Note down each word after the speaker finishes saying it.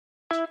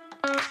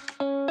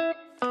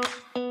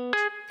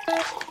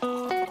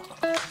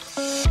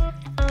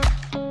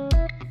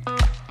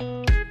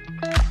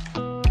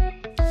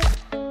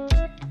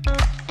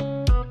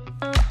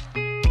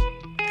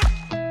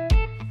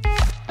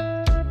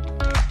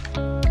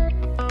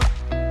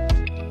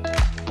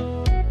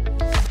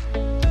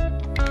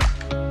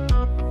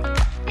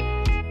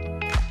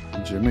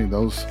Jimmy,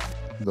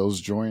 those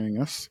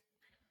joining us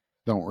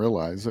don't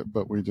realize it,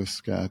 but we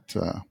just kicked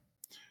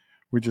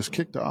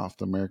off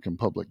the American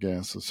Public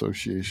Gas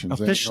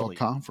Association's annual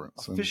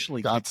conference in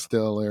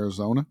Scottsdale,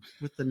 Arizona,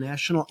 with the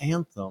national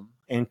anthem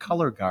and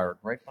color guard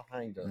right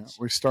behind us.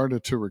 Yeah, we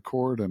started to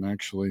record and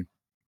actually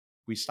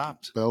we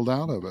stopped, bailed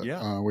out of it.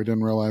 Yeah. We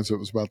didn't realize it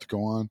was about to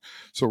go on.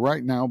 So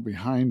right now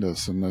behind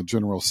us in the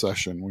general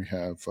session, we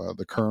have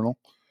the Colonel.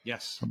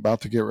 Yes,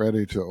 about to get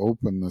ready to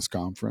open this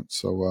conference.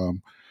 So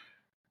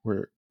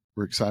we're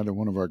excited.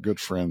 One of our good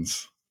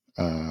friends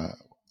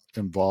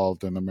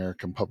involved in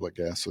American Public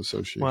Gas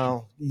Association.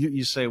 Well,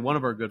 you say one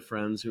of our good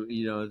friends who,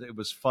 it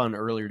was fun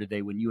earlier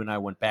today when you and I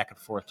went back and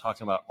forth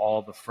talking about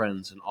all the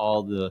friends and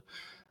all the,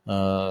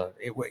 I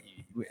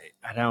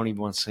don't even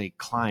want to say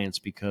clients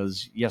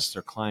because yes,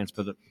 they're clients,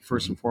 but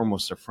first and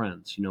foremost, they're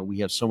friends. We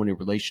have so many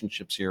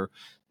relationships here,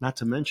 not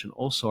to mention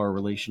also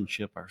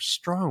our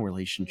strong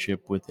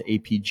relationship with the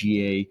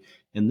APGA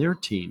and their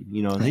team.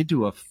 They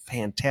do a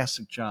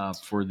fantastic job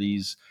for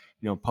these,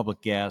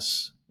 public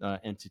gas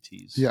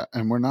entities. Yeah,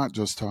 and we're not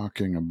just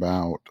talking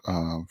about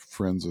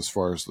friends as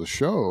far as the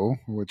show,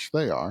 which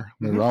they are.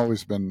 They've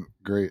always been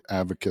great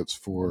advocates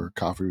for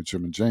Coffee with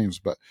Jim and James,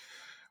 but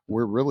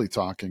we're really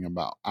talking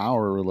about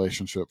our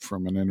relationship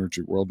from an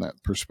Energy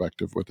WorldNet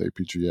perspective with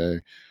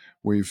APGA.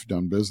 We've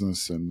done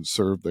business and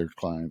served their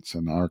clients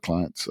and our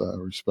clients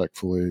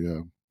respectfully,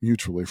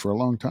 mutually for a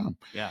long time.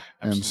 Yeah,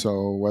 absolutely. And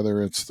so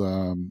whether it's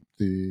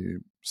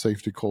the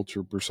safety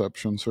culture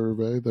perception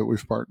survey that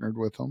we've partnered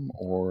with them,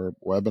 or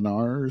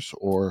webinars,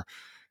 or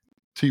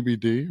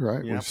TBD,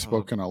 right? Yeah, we've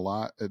spoken a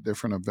lot at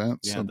different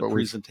events. Yeah, the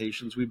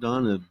presentations we've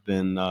done have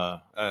been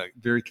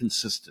very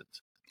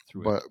consistent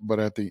through it. But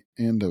at the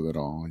end of it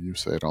all, you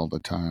say it all the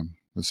time,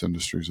 this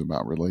industry is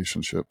about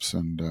relationships,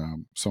 and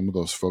some of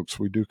those folks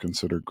we do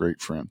consider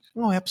great friends.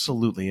 Oh,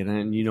 absolutely.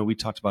 And we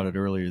talked about it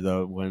earlier,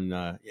 though,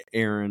 when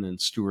Aaron and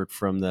Stuart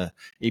from the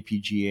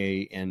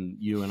APGA and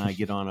you and I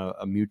get on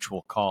a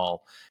mutual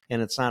call.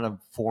 And it's not a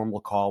formal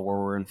call where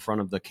we're in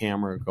front of the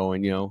camera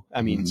going,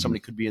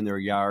 somebody could be in their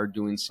yard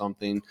doing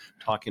something,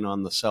 talking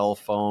on the cell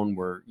phone.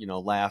 We're,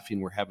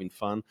 laughing, we're having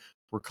fun.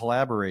 We're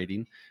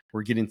collaborating,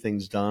 we're getting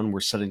things done, we're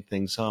setting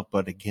things up.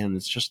 But again,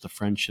 it's just the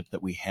friendship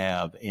that we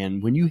have.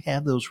 And when you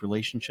have those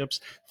relationships,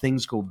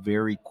 things go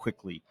very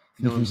quickly.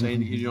 You know what I'm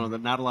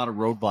saying? Not a lot of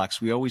roadblocks.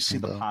 We always see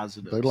the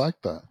positives. They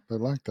like that.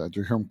 Did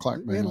you hear them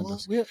clap behind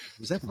us?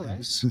 Was that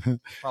nice?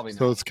 Probably not.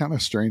 So it's kind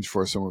of strange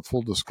for us. And with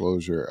full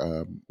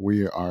disclosure,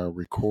 we are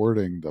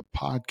recording the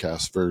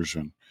podcast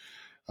version.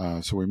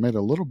 So we made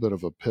a little bit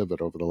of a pivot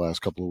over the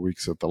last couple of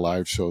weeks at the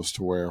live shows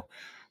to where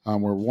we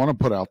want to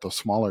put out the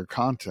smaller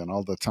content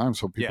all the time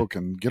so people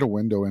can get a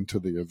window into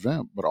the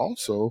event, but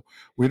also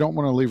we don't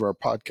want to leave our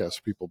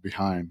podcast people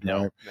behind,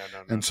 right?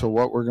 No. So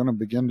what we're going to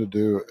begin to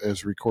do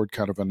is record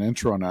kind of an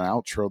intro and an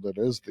outro that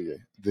is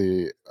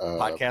the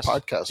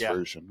podcast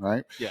version,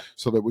 right? Yeah.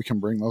 So that we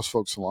can bring those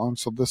folks along.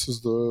 So this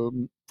is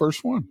the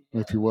first one,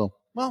 if you will.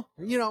 Well,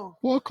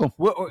 welcome.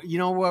 You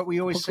know what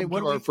we always say?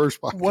 What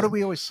do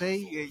we always say?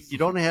 You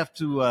don't have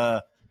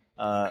to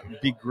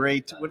be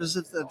great. What is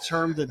it? The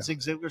term that Zig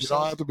Ziglar says? You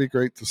don't have to be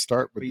great to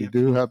start, but you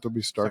do have to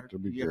be start to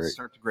be you great. Have to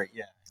start to great,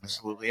 yeah,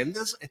 absolutely.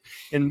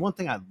 And one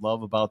thing I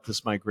love about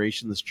this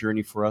migration, this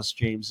journey for us,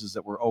 James, is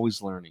that we're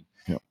always learning.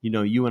 Yep.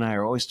 You and I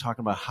are always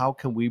talking about how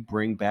can we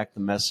bring back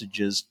the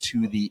messages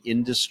to the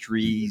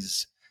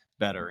industries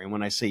better. And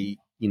when I say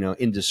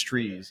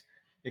industries,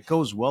 it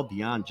goes well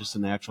beyond just the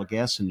natural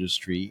gas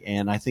industry.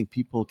 And I think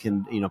people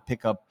can,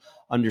 pick up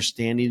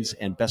understandings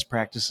and best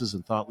practices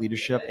and thought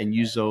leadership and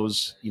use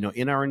those,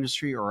 in our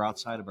industry or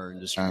outside of our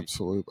industry.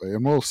 Absolutely.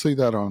 And we'll see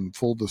that on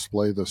full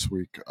display this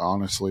week,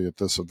 honestly, at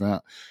this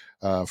event.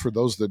 For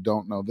those that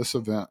don't know, this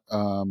event,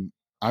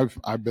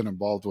 I've been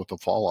involved with the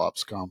Fall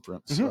Ops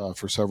Conference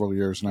for several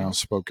years now,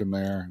 spoken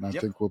there, and I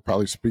think we'll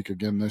probably speak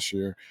again this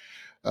year.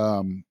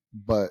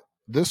 But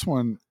this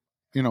one,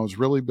 is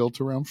really built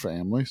around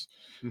families,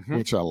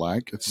 which I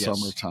like. It's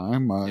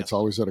summertime. It's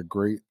always at a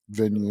great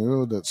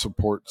venue that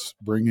supports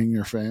bringing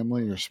your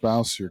family, your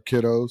spouse, your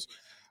kiddos,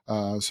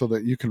 so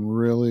that you can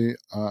really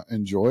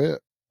enjoy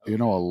it. A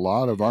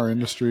lot of our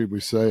industry, we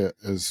say it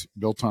is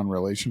built on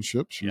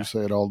relationships. You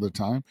say it all the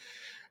time.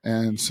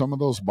 And some of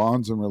those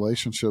bonds and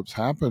relationships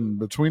happen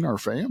between our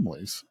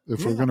families,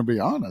 if we're going to be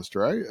honest,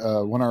 right?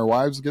 When our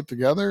wives get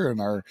together and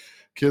our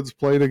kids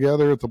play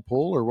together at the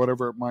pool or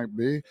whatever it might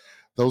be,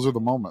 those are the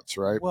moments,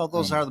 right? Well,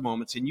 those are the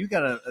moments. And you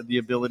got the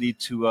ability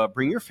to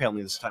bring your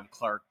family this time,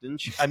 Clark,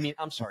 didn't you? I mean,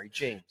 I'm sorry,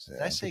 James. Did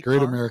I say Great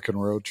Clark? American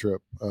Road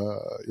Trip.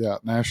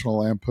 National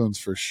Lampoons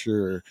for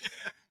sure.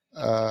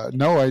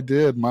 No, I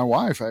did. My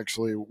wife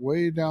actually,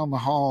 way down the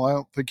hall, I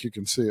don't think you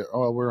can see it.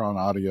 Oh, we're on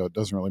audio. It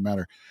doesn't really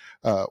matter.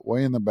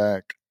 way in the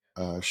back,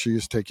 she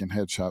is taking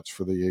headshots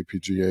for the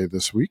APGA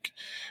this week.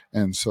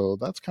 And so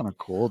that's kind of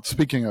cool.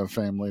 Speaking of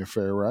family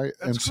affair, right?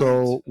 That's and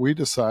so we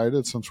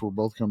decided, since we're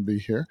both going to be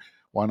here,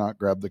 why not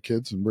grab the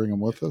kids and bring them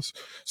with us?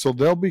 So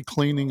they'll be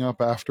cleaning up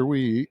after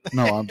we eat.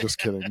 No, I'm just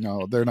kidding.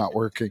 No, they're not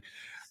working.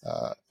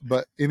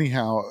 But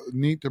anyhow,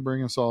 neat to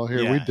bring us all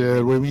here. Yeah, We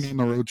did. We went on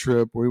the road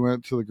trip. We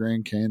went to the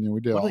Grand Canyon.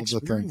 We did what all an the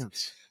things.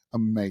 experience.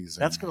 Amazing.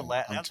 That's going to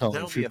man. last. I'm telling you,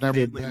 That'll if be you've a never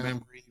family been,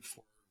 memory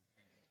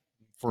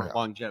for Yeah.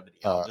 longevity.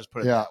 I'll just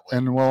put it yeah, that way.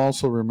 and we'll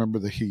also remember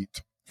the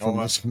heat from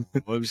this.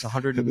 It was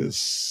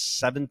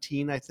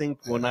 117, I think,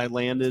 when I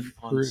landed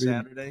on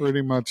Saturday.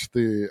 Pretty much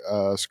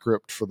the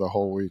script for the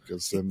whole week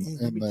is in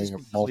Let me just the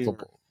be clear.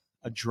 multiple.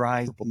 A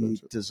dry triple heat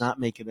digits. does not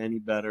make it any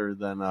better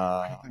than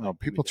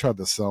People tried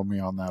to sell me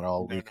on that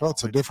all No, week. no, Oh,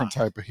 it's a it's different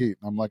hot. type of heat.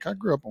 And I'm like, I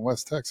grew up in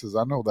West Texas.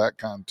 I know that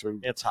kind too.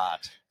 It's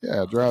hot.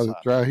 Yeah, It's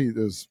hot. dry heat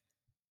is.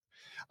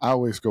 I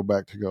always go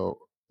back to go.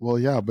 Well,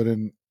 yeah, but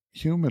in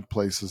humid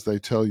places they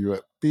tell you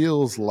it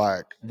feels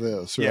like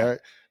this, Yeah. right?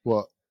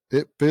 Well,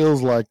 it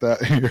feels like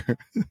that here.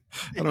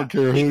 I don't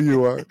care who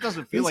you are. It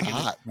doesn't feel It's like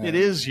hot, it. man. It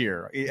is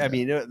here. Yeah. I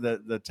mean,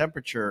 the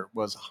temperature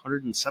was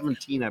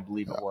 117, I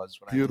believe it was.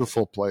 When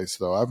Beautiful place,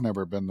 though. I've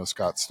never been to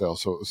Scottsdale,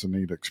 so it was a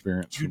neat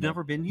experience. You've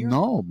never been here?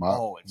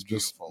 No, it's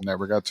just beautiful.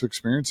 never got to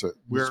experience it.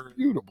 It's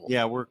beautiful.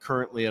 Yeah, we're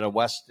currently at a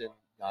Westin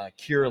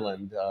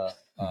Kierland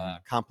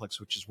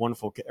complex, which is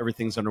wonderful.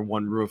 Everything's under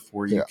one roof,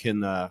 where you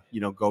can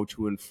go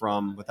to and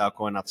from without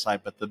going outside.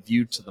 But the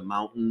view to the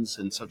mountains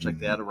and such like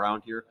that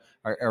around here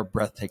are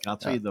breathtaking. I'll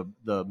tell you,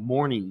 the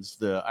mornings.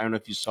 I don't know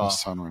if you saw the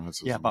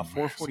sunrise. Yeah, about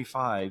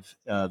 4:45,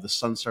 the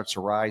sun starts to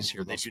rise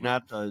here. They do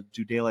not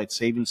do daylight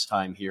savings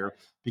time here,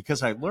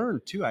 because I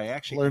learned too. I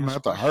actually learned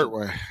that the hard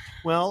way.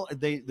 Well,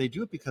 they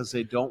do it because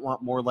they don't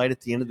want more light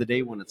at the end of the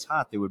day when it's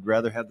hot. They would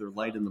rather have their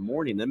light in the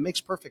morning. That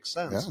makes perfect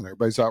sense. Yeah, and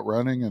everybody's out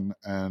running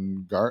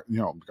and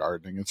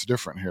gardening. It's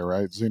different here,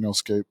 right?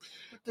 Xenoscape,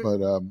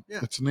 but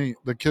it's neat.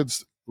 The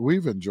kids,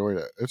 we've enjoyed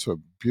it. It's a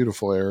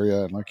beautiful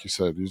area, and like you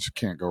said, you just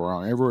can't go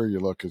wrong. Everywhere you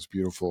look is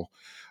beautiful.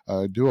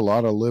 Do a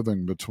lot of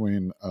living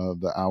between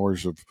the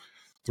hours of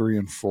 3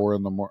 and 4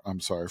 in the morning.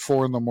 I'm sorry,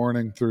 4 in the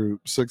morning through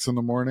 6 in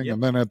the morning,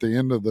 and then at the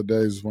end of the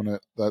days when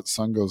that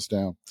sun goes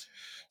down.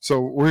 So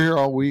we're here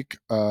all week.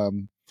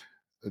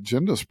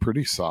 Agenda's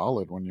pretty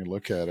solid when you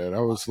look at it.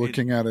 I was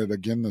looking at it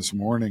again this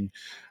morning.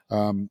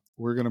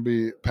 We're going to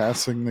be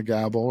passing the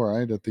gavel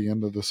right at the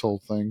end of this whole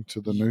thing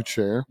to the new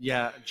chair.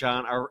 Yeah,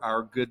 John,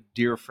 our good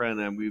dear friend,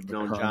 and we've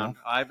known Colonel. John.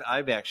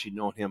 I've actually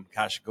known him.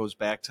 Gosh, it goes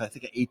back to, I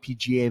think, an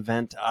APGA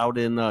event out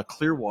in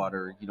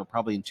Clearwater.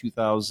 Probably in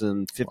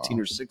 2015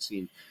 or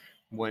 16,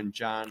 when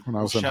John When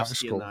I was in high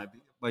Olszewski school. and I.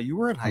 Well, you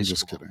were in high I'm school.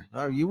 just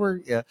kidding. You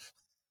were, yeah.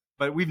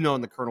 But we've known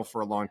the Colonel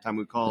for a long time.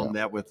 We call him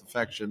that with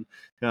affection.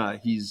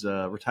 He's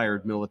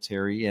retired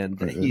military, and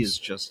he is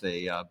just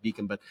a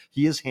beacon. But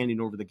he is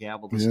handing over the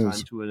gavel this time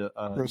to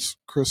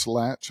Chris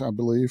Latch, I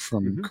believe,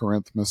 from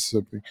Corinth,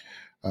 Mississippi.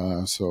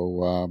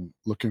 So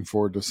looking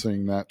forward to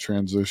seeing that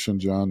transition.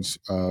 John's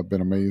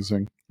been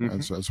amazing.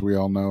 As we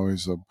all know,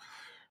 he's a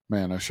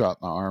shot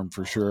in the arm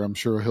for sure. I'm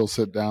sure he'll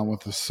sit down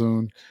with us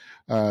soon,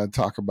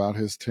 talk about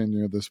his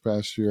tenure this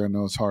past year. I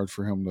know it's hard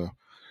for him to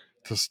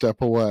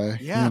step away,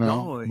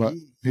 but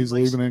he's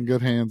leaving in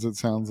good hands, it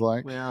sounds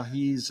like. Well,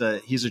 he's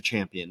a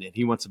champion, and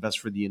he wants the best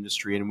for the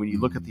industry. And when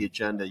you look at the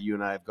agenda, you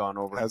and I have gone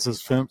over. Has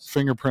his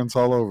fingerprints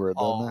all over it,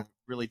 doesn't it?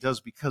 Really does,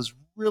 because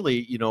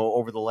really,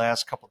 over the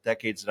last couple of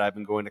decades that I've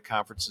been going to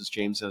conferences,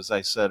 James, as I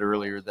said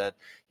earlier, that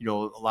a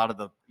lot of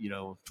the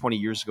 20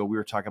 years ago we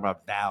were talking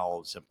about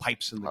valves and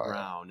pipes in the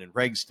ground and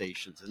reg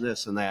stations and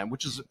this and that,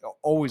 which is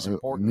always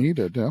important,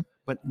 needed, yeah.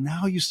 But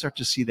now you start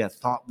to see that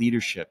thought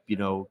leadership,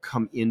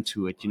 come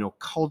into it.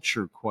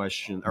 Culture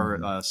question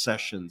or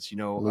sessions,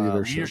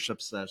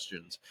 leadership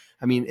sessions.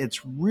 I mean,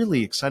 it's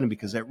really exciting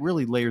because that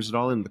really layers it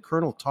all in. The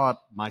Colonel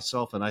taught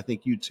myself, and I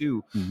think you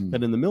too,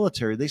 that in the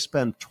military they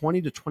spend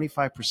 20 to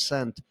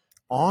 25%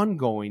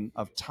 ongoing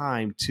of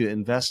time to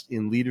invest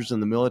in leaders in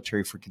the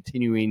military for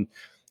continuing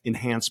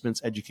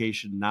enhancements,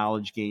 education,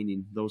 knowledge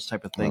gaining, those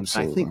type of things.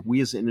 I think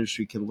we as an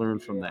industry can learn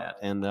from that.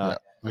 And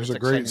there's a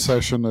great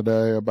session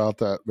today about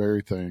that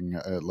very thing.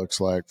 It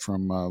looks like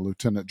from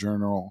Lieutenant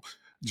General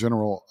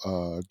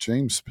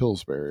James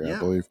Pillsbury, I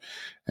believe,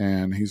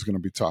 and he's going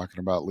to be talking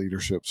about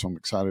leadership. So I'm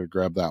excited to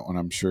grab that one.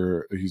 I'm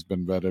sure he's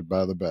been vetted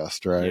by the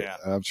best, right? Yeah.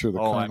 I'm sure the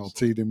Colonel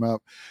teed him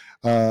up.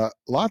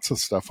 Lots of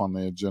stuff on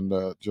the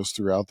agenda just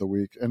throughout the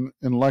week, and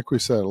like we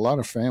said, a lot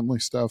of family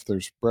stuff.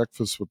 There's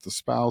breakfast with the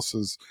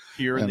spouses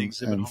here in the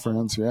exhibit and hall.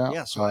 friends.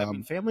 Yeah. So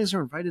families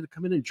are invited to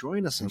come in and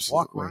join us and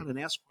walk around and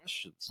ask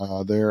questions.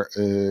 There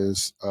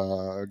is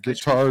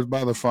guitars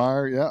by the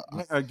fire.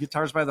 Yeah.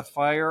 Guitars by the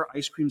fire.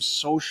 Ice cream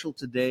social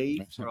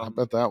today. I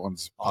bet that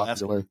one's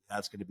popular.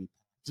 That's going to be.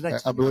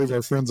 I believe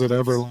our friends at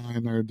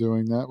Everline are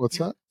doing that. What's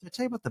that? Did I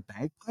tell you about the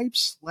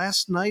bagpipes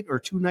last night or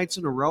 2 nights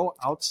in a row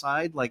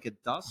outside, like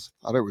at dusk?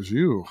 I thought it was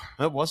you.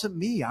 It wasn't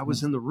me. I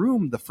was in the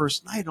room the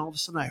first night, and all of a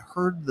sudden I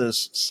heard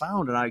this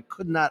sound, and I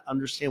could not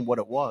understand what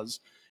it was.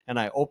 And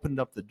I opened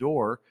up the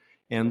door,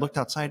 and looked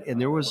outside,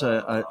 and there was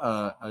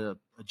a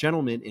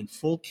gentleman in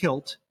full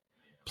kilt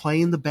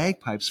playing the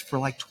bagpipes for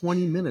like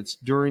 20 minutes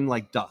during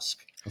like dusk.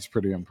 That's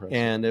pretty impressive.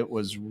 And it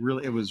was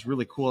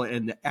really cool.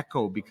 And the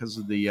echo, because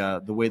of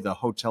the way the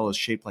hotel is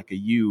shaped like a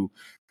U,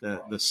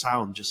 the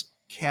sound just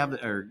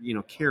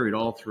carried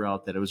all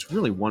throughout that. It was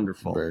really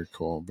wonderful. Very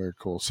cool. Very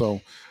cool.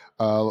 So,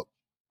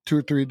 2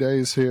 or 3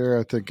 days here.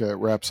 I think it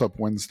wraps up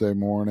Wednesday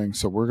morning.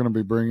 So we're going to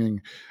be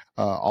bringing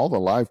all the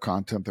live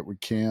content that we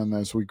can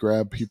as we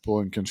grab people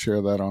and can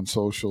share that on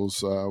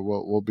socials.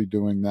 We'll be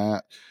doing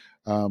that.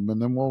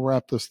 And then we'll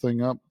wrap this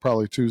thing up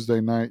probably Tuesday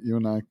night. You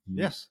and I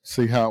can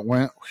see how it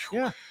went.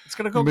 Yeah, it's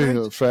going to go be great.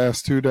 a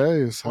fast 2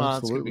 days. Well, Absolutely.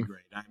 it's going to be great.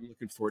 I'm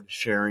looking forward to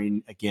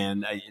sharing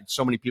again.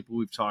 So many people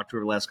we've talked to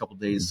over the last couple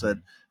of days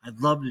said, I'd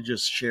love to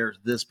just share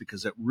this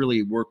because it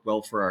really worked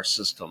well for our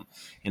system.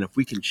 And if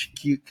we can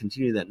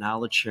continue that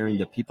knowledge sharing,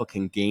 that people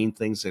can gain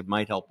things that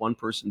might help one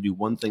person do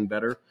one thing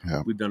better,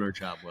 we've done our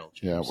job well,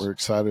 James. Yeah, we're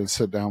excited to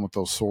sit down with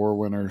those SOAR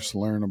winners,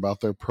 learn about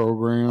their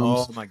programs.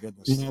 Oh, my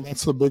goodness.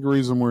 That's the big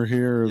reason we're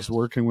here is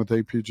working with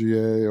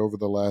APGA over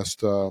the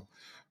last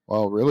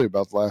really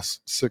about the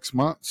last 6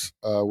 months.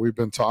 We've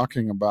been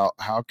talking about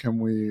how can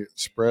we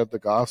spread the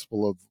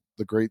gospel of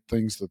the great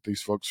things that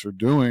these folks are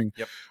doing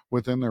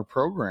within their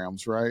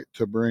programs, right?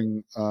 To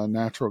bring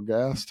natural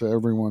gas to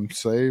everyone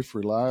safe,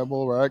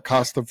 reliable, right?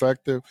 Cost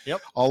effective,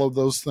 all of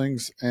those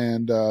things.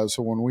 And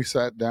so when we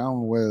sat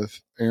down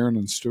with Aaron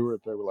and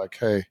Stuart, they were like,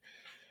 hey,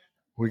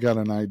 we got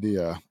an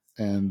idea.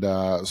 And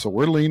so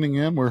we're leaning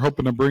in. We're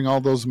hoping to bring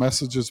all those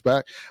messages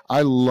back.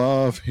 I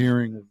love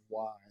hearing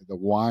the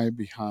why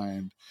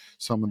behind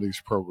some of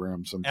these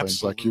programs and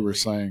things. Like you were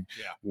saying.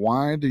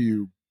 Why do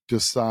you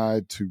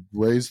decide to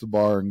raise the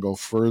bar and go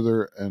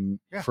further and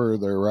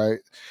further, right?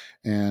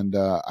 And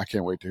I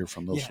can't wait to hear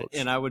from those folks.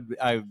 And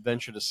I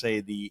venture to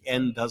say the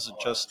end doesn't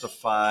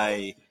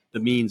justify the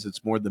means.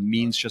 It's more the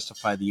means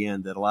justify the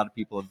end, that a lot of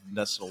people have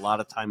invested a lot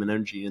of time and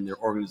energy in their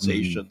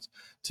organizations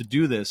to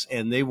do this,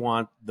 and they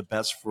want the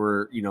best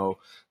for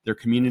their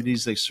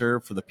communities they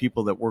serve, for the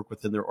people that work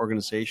within their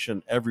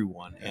organization,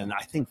 everyone. And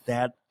I think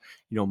that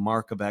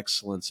mark of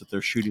excellence that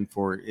they're shooting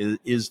for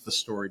is the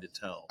story to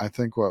tell. I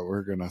think what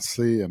we're going to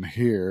see and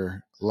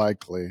hear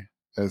likely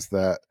is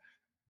that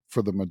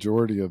for the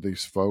majority of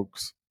these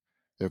folks,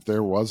 if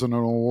there wasn't an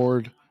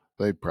award,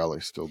 they'd probably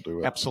still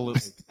do it.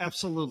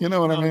 Absolutely. You know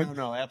what I mean?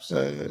 No,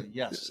 absolutely.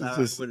 Yes.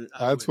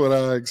 That's what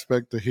I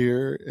expect to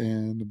hear.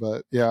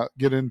 But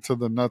get into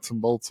the nuts and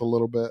bolts a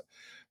little bit.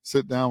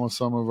 Sit down with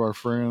some of our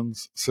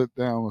friends. Sit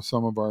down with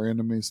some of our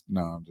enemies.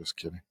 No, I'm just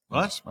kidding.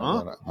 What?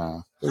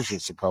 Nah, there's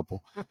just a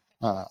couple.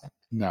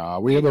 No,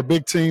 we have a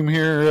big team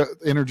here at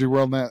Energy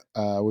World Net.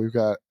 We've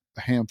got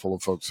a handful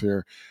of folks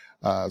here.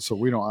 So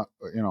we don't,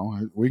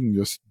 we can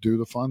just do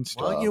the fun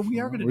stuff. Well, we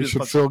are going to do We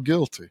should feel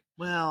guilty.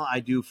 Well, I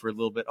do for a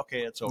little bit.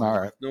 Okay, it's over. All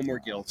right. No more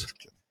guilt.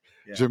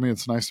 Yeah. Jimmy,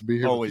 it's nice to be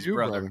here Always, with you,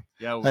 brother.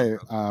 Yeah. Hey,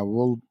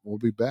 we'll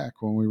be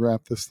back when we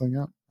wrap this thing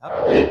up.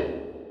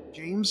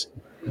 James,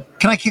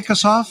 can I kick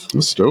us off?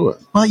 Let's do it.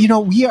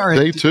 Well, we are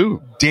day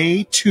two.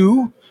 Day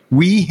two.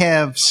 We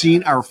have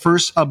seen our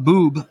first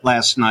haboob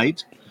last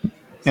night.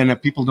 And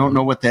if people don't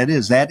know what that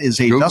is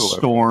a dust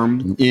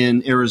storm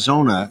in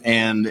Arizona,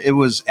 and it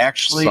was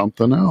actually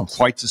something else,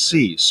 quite to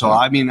see. So,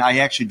 I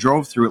actually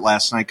drove through it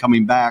last night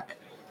coming back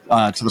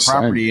to the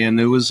property, and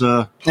it was,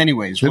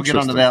 anyways, we'll get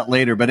onto that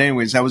later. But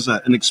anyways, that was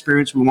an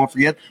experience we won't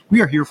forget.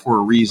 We are here for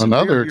a reason.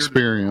 Another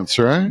experience,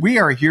 right? We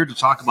are here to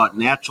talk about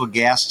natural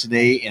gas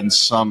today and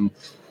some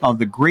of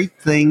the great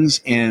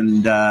things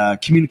and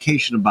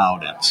communication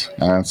about it.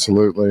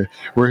 Absolutely.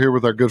 We're here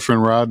with our good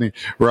friend Rodney.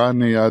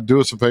 Rodney,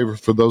 do us a favor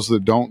for those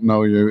that don't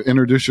know you.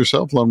 Introduce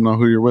yourself. Let them know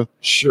who you're with.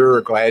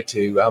 Sure, glad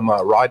to. I'm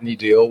Rodney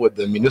Deal with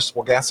the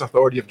Municipal Gas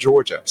Authority of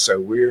Georgia. So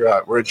we're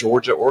a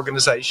Georgia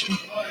organization,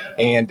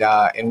 and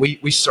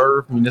we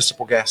serve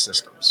municipal gas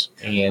systems.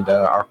 And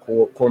our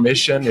core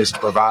mission is to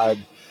provide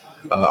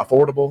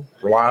affordable,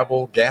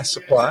 reliable gas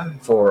supply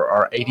for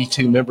our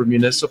 82 member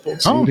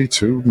municipals.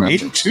 82 members.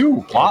 82.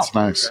 Wow. That's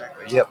nice.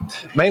 Yep,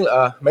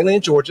 mainly in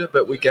Georgia,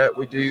 but we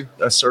do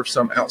serve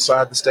some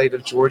outside the state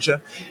of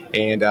Georgia,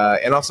 and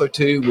also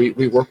too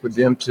we work with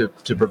them to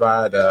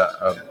provide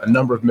a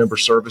number of member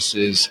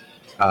services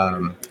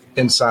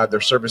inside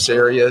their service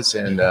areas,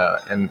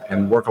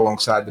 and work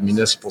alongside the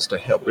municipals to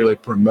help really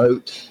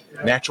promote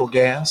natural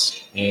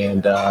gas,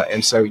 and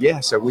so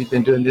we've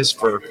been doing this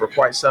for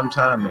quite some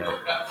time now.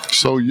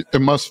 So it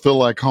must feel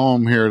like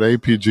home here at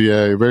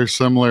APGA, very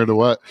similar to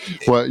what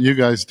you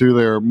guys do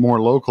there,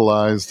 more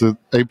localized. The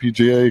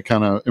APGA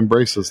kind of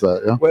embraces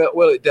that, yeah?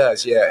 Well, it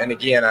does, yeah. And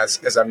again,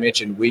 as I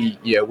mentioned,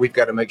 we've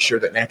got to make sure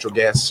that natural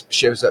gas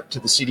shows up to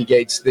the city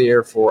gates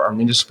there for our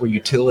municipal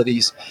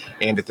utilities,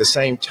 and at the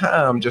same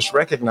time, just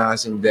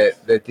recognizing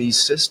that these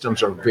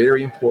systems are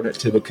very important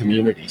to the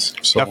communities.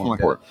 So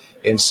important.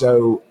 And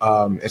so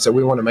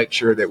we want to make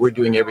sure that we're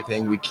doing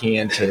everything we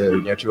can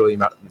to to really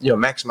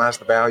maximize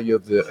the value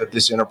of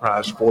this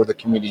enterprise for the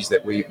communities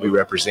that we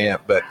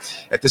represent. But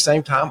at the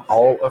same time,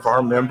 all of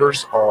our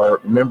members are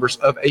members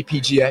of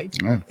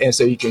APGA, and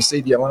so you can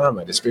see the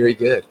alignment. It's very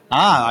good. We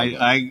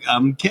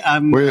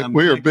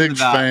are big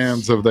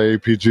fans of the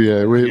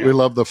APGA. We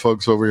love the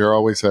folks over here.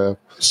 Always have.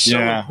 So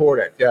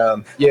important.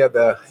 The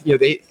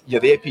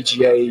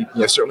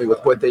APGA, certainly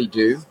with what they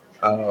do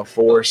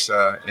for us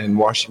in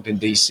Washington,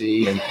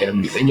 D.C.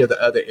 and the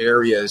other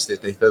areas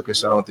that they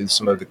focus on through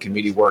some of the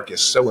committee work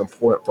is so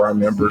important for our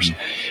members.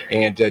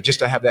 And just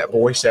to have that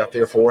voice out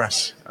there for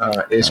us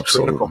is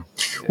critical.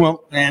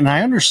 Well, and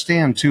I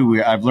understand,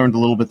 too, I've learned a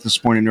little bit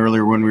this morning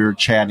earlier when we were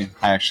chatting.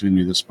 I actually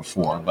knew this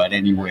before, but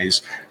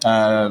anyways,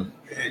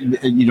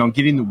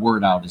 getting the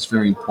word out is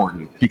very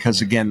important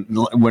because, again,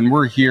 when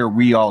we're here,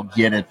 we all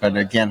get it. But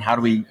again, how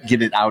do we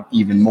get it out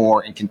even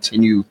more and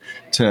continue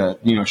to,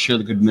 share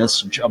the good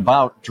message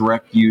about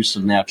direct use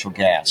of natural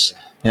gas?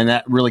 And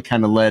that really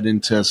kind of led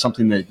into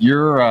something that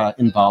you're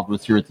involved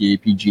with here at the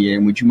APGA.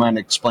 And would you mind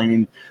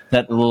explaining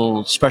that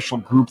little special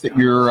group that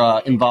you're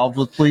involved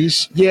with,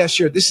 please? Yeah,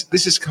 sure. This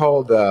is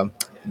called, the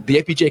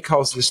APGA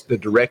calls this the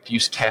Direct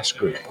Use Task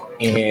Group.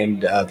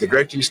 And the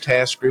Direct Use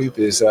Task Group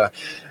is,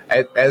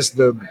 as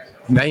the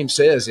name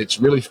says, it's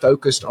really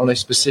focused on a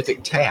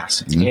specific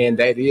task, and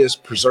that is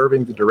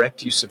preserving the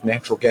direct use of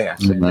natural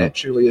gas. And that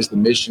truly is the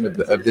mission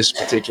of this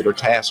particular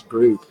task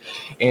group.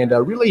 And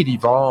really it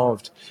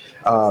evolved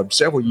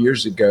several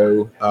years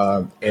ago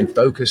and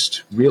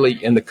focused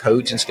really in the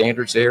codes and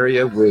standards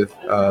area with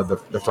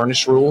the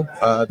furnace rule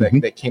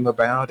that came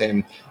about.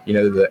 And,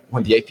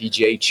 when the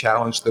APGA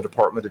challenged the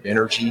Department of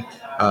Energy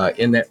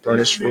in that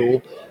furnace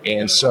rule.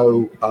 And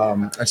so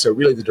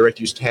really the direct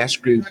use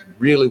task group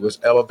really was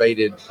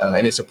elevated,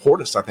 and its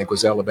importance, I think,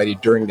 was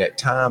elevated during that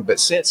time, but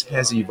since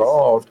has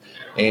evolved.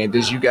 And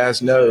as you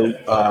guys know,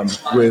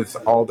 with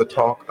all the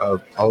talk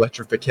of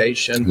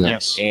electrification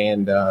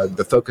and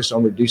the focus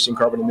on reducing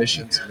carbon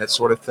emissions and that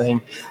sort of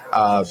thing,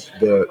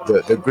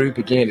 the group,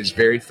 again, is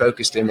very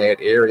focused in that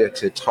area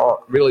to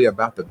talk really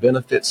about the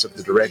benefits of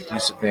the direct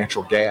use of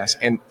natural gas.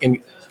 And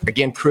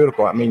again,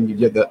 critical. I mean,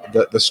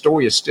 the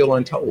story is still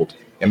untold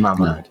in my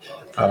mind.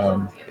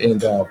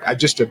 I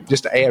just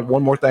to add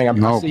one more thing.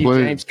 I see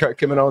James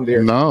coming on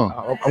there. No,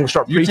 I'm going to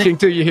start preaching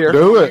to you here.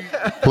 Do it,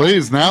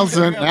 please.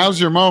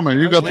 Now's your moment.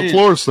 You got the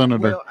floor,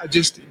 Senator. Well,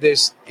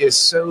 this is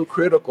so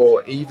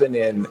critical, even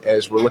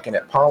as we're looking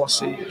at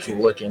policy, as we're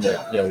looking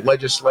at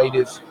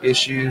legislative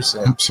issues,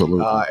 and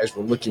as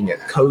we're looking at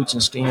codes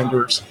and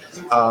standards,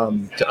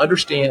 to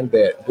understand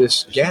that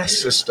this gas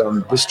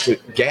system, this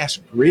gas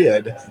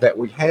grid that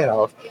we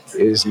have,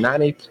 is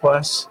 90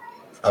 plus.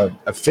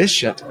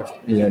 Efficient,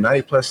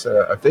 90 plus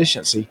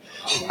efficiency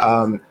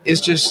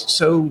is just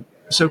so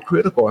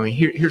critical. I mean,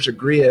 here's a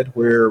grid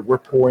where we're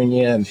pouring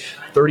in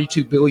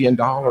 $32 billion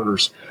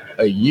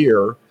a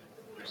year,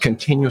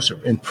 continuous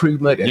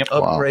improvement and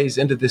upgrades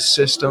into this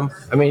system.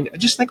 I mean,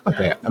 just think about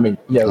that. I mean,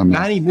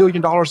 $90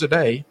 million a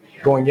day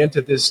going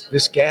into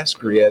this gas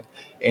grid,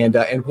 and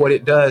what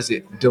it does,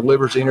 it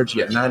delivers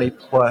energy at 90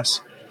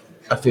 plus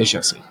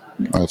efficiency.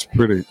 That's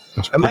pretty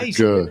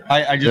good.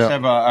 I just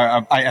have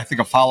I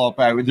think a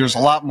follow-up. There's a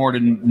lot more to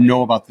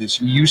know about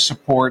this. You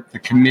support the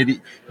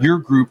committee. Your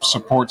group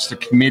supports the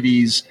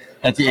committees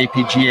at the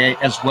APGA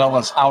as well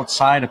as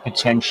outside of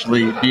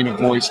potentially being a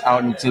voice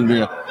out into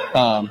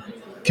the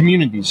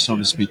communities, so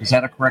to speak. Is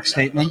that a correct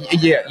statement?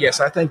 Yes,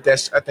 I think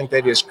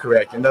that is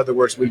correct. In other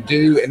words, we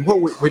do, and what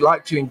we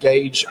like to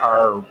engage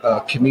our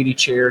committee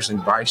chairs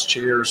and vice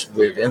chairs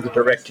within the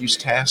direct use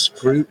task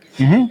group,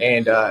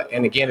 and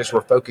again, as we're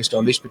focused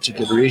on these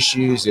particular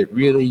issues,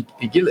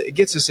 it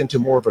gets us into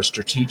more of a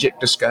strategic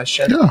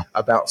discussion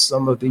about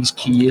some of these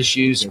key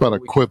issues. It's about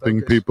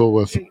equipping people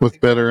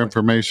with better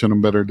information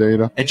and better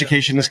data.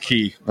 Education is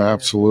key.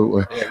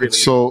 Absolutely. Yeah, really.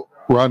 So,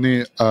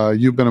 Rodney,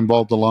 you've been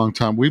involved a long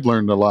time. We've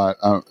learned a lot.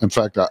 In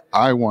fact,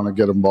 I want to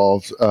get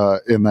involved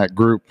in that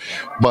group.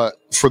 But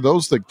for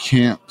those that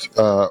can't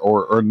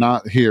or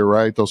not here,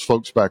 right, those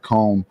folks back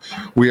home,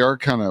 we are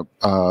kind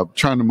of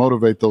trying to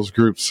motivate those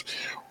groups.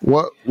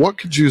 What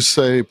could you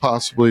say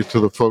possibly to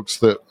the folks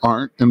that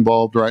aren't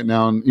involved right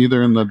now,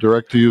 either in the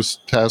direct use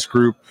task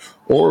group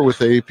or with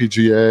the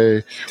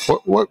APGA?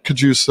 What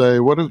could you say?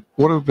 What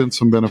have been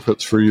some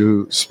benefits for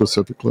you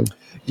specifically?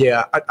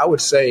 Yeah, I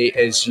would say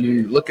as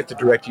you look at the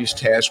direct use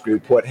task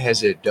group, what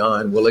has it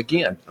done? Well,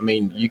 again, I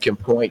mean, you can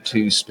point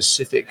to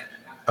specific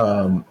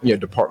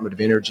Department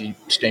of Energy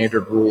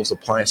standard rules,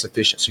 appliance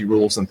efficiency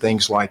rules, and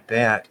things like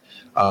that,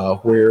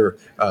 where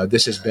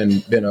this has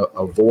been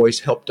a voice,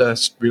 helped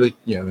us really,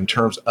 in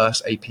terms of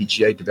us,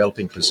 APGA,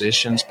 developing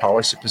positions,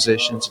 policy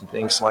positions, and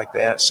things like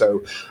that.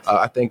 So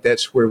I think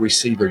that's where we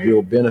see the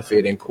real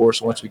benefit. And of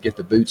course, once we get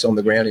the boots on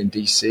the ground in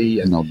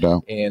DC and no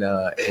doubt.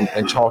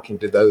 and talking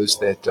to those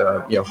that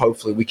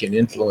hopefully we can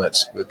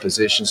influence with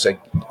positions that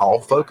all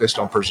focused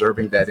on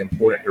preserving that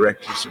important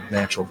direct use of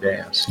natural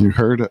gas. You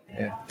heard it.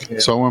 Yeah.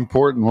 So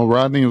important. Well,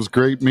 Rodney, it was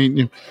great meeting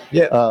you.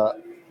 Yeah.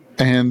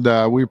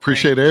 And we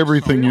appreciate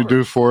everything you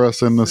do for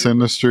us in this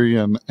industry,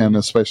 and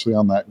especially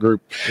on that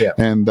group. Yeah.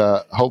 And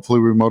hopefully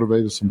we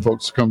motivated some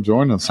folks to come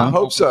join us. Huh? I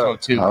hope so.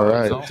 too. All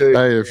right. So too.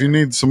 Hey, if you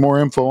need some more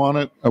info on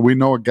it, we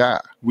know a guy.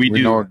 We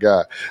do. know a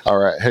guy. All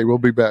right. Hey, we'll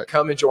be back.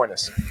 Come and join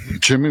us.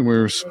 Jimmy, we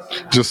were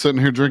just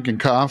sitting here drinking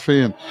coffee,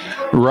 and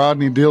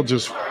Rodney Deal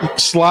just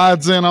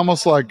slides in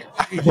almost like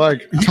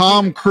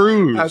Tom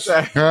Cruise.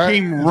 Right?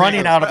 Came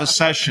running out of a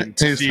session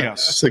to He see said,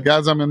 us.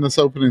 guys, I'm in this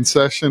opening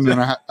session,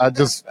 and I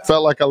just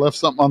felt like I left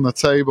something on the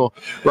table.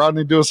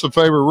 Rodney, do us a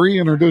favor,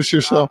 reintroduce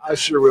yourself. I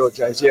sure will,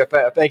 James. Yeah,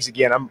 thanks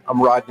again.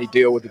 I'm Rodney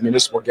Deal with the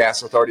Municipal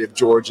Gas Authority of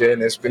Georgia,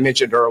 and as we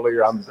mentioned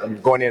earlier,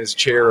 I'm going in as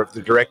chair of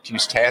the Direct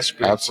Use Task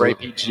Group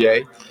Absolutely. for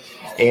APGA.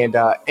 And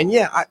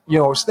yeah, I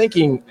was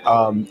thinking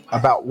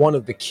about one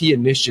of the key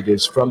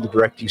initiatives from the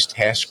Direct Use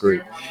Task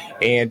Group,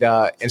 and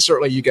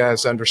certainly you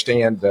guys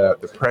understand the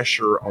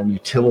pressure on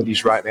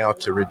utilities right now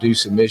to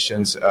reduce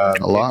emissions. A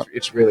lot.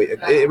 It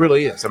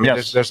really is. I mean,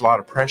 Yes. there's a lot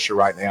of pressure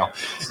right now.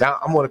 Now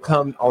I'm going to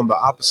come on the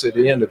opposite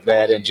end of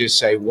that and just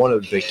say one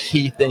of the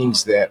key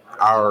things that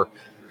our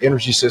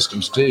energy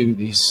systems do,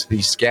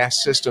 these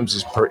gas systems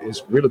is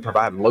really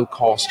providing low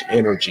cost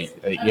energy,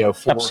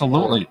 for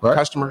Absolutely.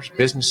 customers,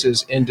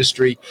 businesses,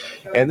 industry,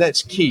 and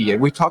that's key.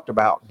 And we talked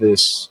about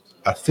this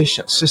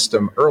efficient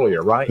system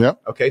earlier, right?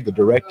 Yep. Okay, the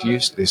direct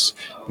use, this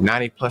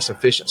 90 plus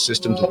efficient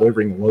system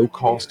delivering low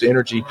cost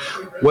energy.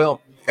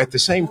 Well, at the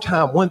same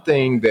time, one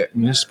thing that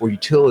municipal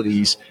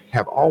utilities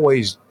have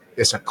always,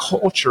 it's a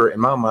culture in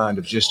my mind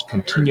of just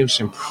continuous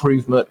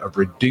improvement of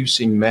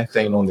reducing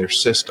methane on their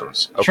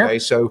systems. Okay, Sure.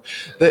 so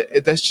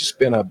that's just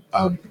been a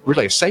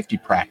really a safety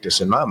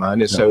practice in my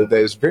mind. And so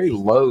there's very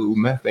low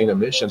methane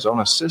emissions on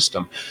a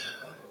system.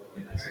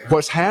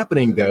 What's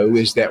happening though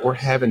is that we're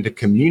having to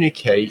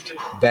communicate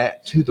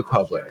that to the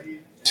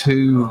public,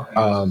 to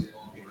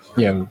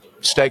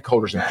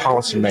stakeholders and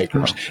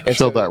policymakers, and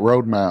Show that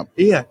roadmap.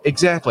 Yeah,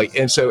 exactly.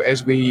 And so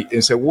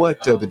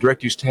what the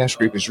Direct Use Task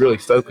Group is really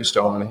focused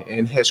on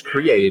and has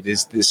created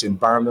is this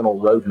environmental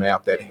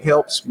roadmap that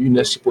helps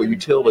municipal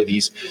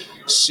utilities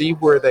see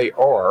where they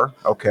are,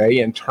 okay,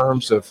 in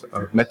terms of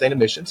methane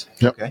emissions,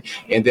 Yep. okay,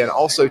 and then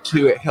also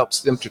too it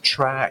helps them to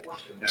track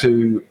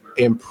to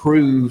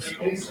improve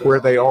where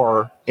they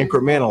are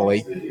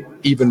incrementally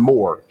even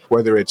more,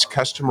 whether it's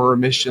customer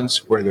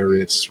emissions, whether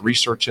it's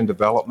research and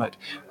development,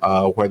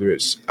 whether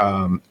it's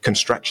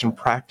construction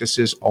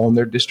practices on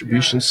their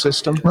distribution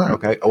system, Right.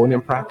 okay,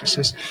 O&M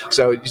practices.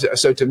 So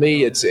to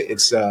me,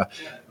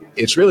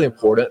 it's really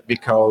important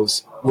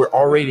because we're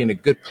already in a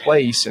good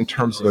place in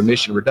terms of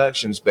emission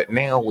reductions, but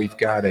now we've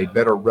got a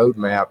better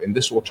roadmap, and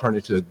this will turn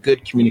into a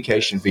good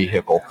communication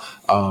vehicle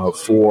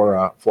for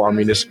our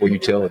municipal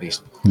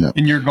utilities. Yeah.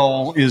 And your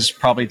goal is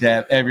probably to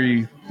have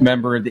every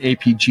member of the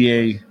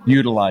APGA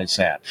utilize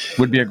that.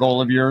 Would be a goal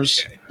of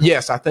yours?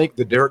 Yes, I think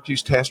the Direct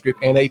Use Task Group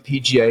and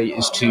APGA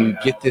is to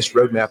get this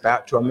roadmap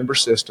out to our member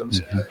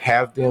systems,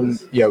 have them,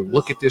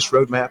 look at this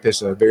roadmap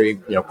as a very,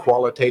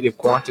 qualitative,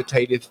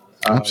 quantitative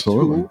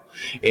Absolutely. tool,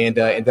 and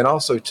then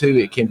also too,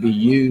 it can be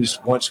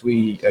used once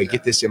we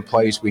get this in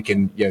place. We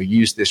can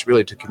use this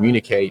really to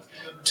communicate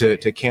to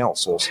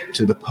councils,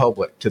 to the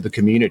public, to the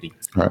community.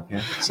 Right.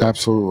 Yeah,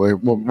 Absolutely.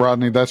 Well,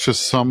 Rodney, that's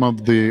just some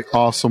of the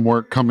awesome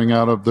work coming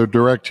out of the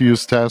Direct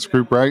Use Task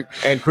Group, right?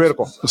 And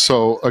critical.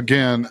 So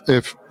again,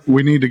 if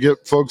we need to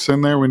get folks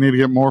in there, we need to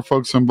get more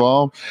folks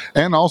involved,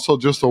 and also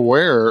just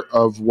aware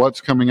of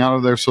what's coming out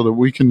of there so that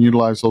we can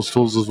utilize those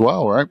tools as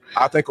well, right?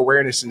 I think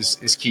awareness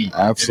is key.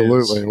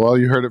 Absolutely. Well,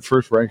 you heard it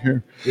first right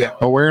here. Yeah.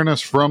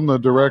 Awareness from the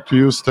Direct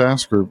Use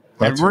Task Group.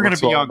 And we're going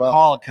to be on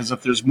call because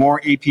if there's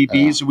more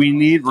APBs we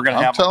need, we're going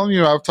to have. I'm telling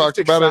you, I've talked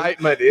about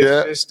excitement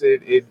is just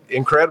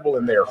incredible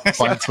in there.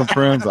 Find some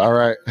friends. All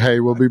right. Hey,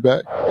 we'll be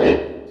back.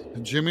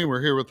 Jimmy,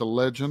 we're here with a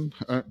legend,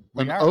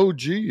 an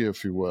OG,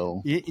 if you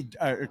will. An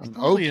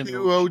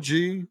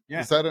OQOG. Yeah.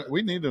 Is that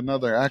we need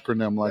another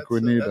acronym like we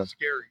need that's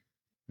scary.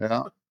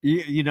 Yeah.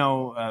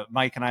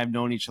 Mike and I have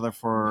known each other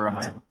for,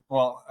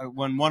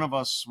 when one of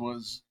us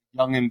was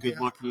young and good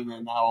looking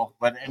and now,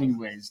 but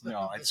anyways,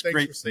 no, it's Thanks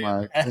great. for saying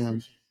Mike.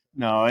 that.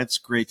 No, it's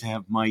great to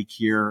have Mike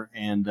here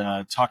and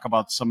talk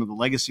about some of the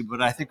legacy.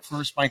 But I think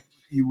first, Mike,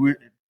 you would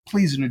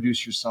please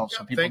introduce yourself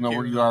so people thank know you.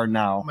 where you are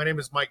now. My name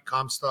is Mike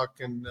Comstock,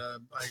 and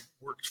I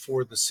worked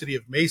for the city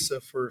of Mesa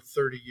for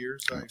 30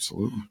 years. I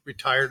Absolutely.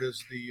 retired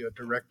as the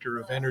director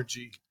of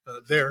energy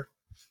there,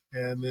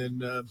 and then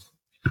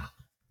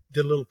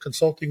did a little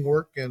consulting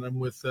work, and I'm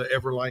with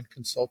Everline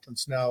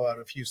Consultants now out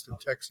of Houston,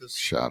 Texas.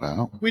 Shout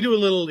out. We do a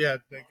little,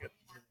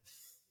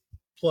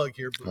 plug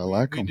here, but I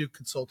like we 'em. do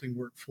consulting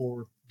work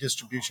for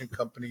distribution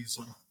companies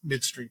and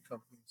midstream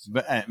companies.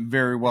 But,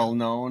 very well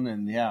known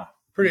and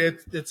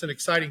It's an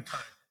exciting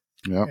time.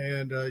 Yeah.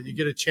 And you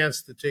get a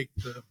chance to take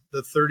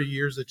the 30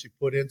 years that you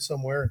put in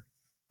somewhere,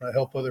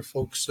 help other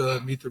folks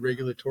meet the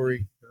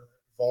regulatory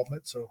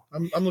involvement. So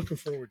I'm looking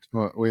forward to it.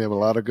 Well, we have a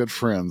lot of good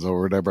friends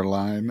over at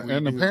Everline,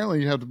 and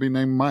apparently you have to be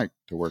named Mike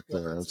to work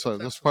there. So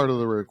that's part of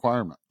the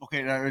requirement.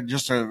 Okay,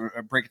 just to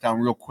break it down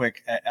real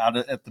quick,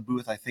 at the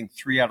booth, I think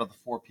 3 out of the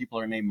 4 people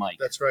are named Mike.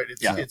 That's right.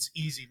 It's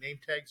easy. Name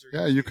tags are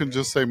Yeah, easy. you can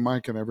just say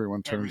Mike and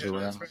everyone turns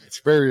around. That's right. It's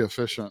very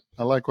efficient.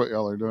 I like what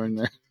y'all are doing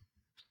there.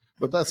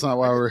 But that's not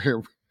why we're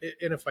here.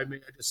 And if I may,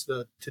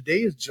 today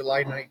is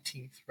July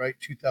 19th, right?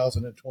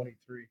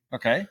 2023.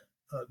 Okay.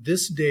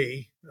 This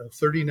day,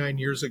 39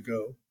 years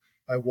ago,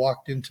 I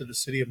walked into the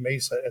city of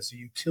Mesa as a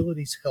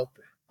utilities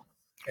helper.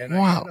 And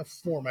I had a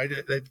form. I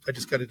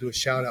just got to do a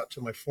shout out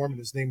to my foreman.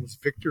 His name was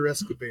Victor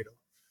Escobedo.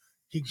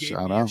 He gave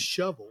me a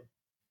shovel,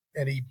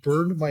 and he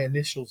burned my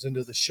initials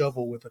into the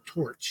shovel with a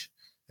torch.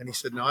 And he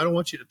said, "No, I don't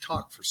want you to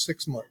talk for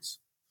 6 months."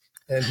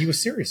 And he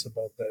was serious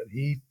about that.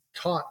 He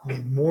taught me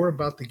more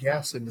about the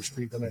gas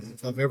industry than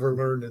I've ever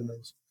learned in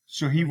those.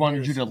 So he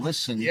wanted you to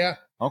listen. Yeah.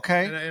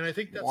 Okay. And I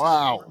think that's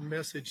an important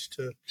message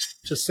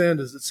to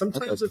send, is that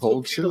sometimes it's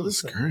okay to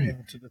listen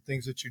to the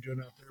things that you're doing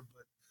out there.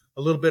 But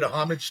a little bit of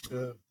homage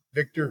to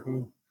Victor,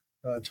 who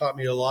taught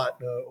me a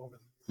lot over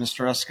the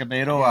Mr.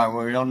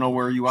 Escobedo, we don't know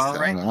where you are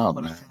right now,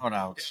 but shout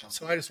out. Yeah,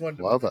 so I just wanted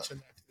to Love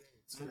mention that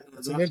today.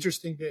 It's an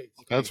interesting day.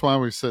 That's why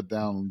we sit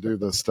down and do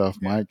this stuff,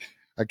 Mike.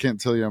 I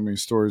can't tell you how many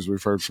stories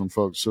we've heard from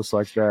folks just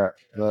like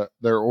that.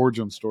 Their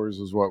origin stories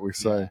is what we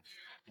say.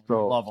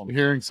 So Love them.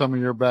 Hearing some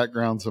of your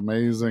background's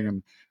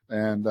amazing,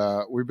 and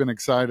we've been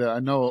excited. I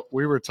know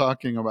we were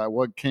talking about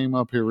what came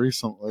up here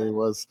recently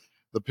was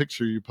the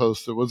picture you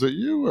posted. Was it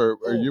you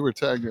or you were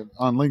tagged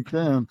on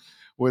LinkedIn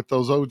with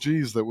those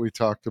OGs that we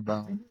talked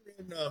about? We were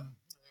in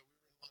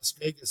Las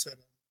Vegas at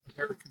the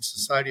American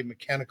Society of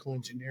Mechanical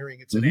Engineering.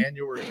 It's an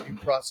annual review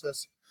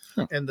process.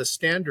 Yeah. And the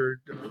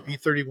standard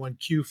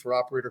B31Q for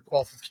operator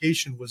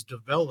qualification was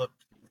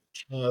developed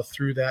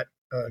through that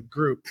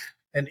group.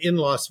 And in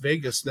Las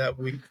Vegas that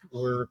week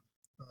were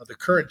the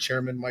current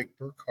chairman, Mike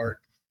Burkhart,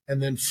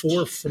 and then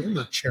 4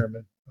 former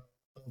chairmen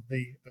of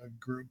the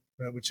group,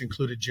 which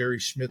included Jerry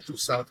Schmidt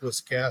of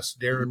Southwest Gas,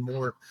 Darren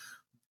Moore.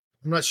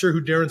 I'm not sure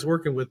who Darren's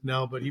working with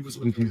now, but he was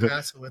with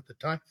Paso at the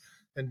time.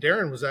 And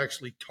Darren was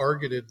actually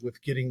targeted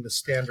with getting the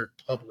standard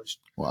published.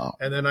 Wow.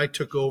 And then I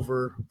took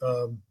over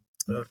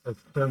as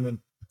chairman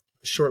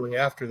shortly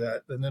after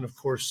that. And then, of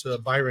course,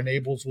 Byron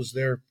Abels was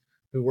there,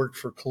 who worked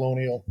for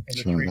Colonial on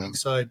the training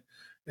side.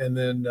 And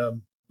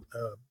then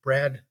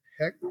Brad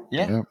Heck.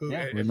 Yeah.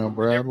 We know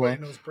Brad well.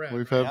 Knows Brad.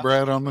 We've had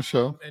Brad on the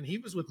show. And he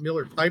was with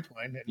Miller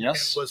Pipeline. And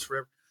was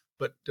forever.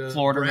 But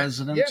Florida Brad,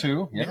 resident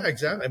too. Yeah,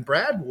 exactly. And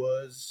Brad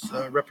was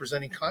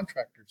representing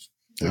contractors,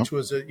 which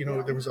was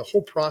there was a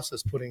whole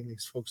process putting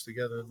these folks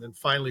together. And then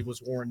finally was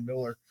Warren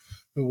Miller,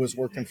 who was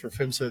working for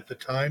PHMSA at the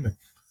time.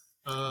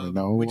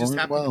 And we just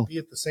happened to be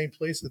at the same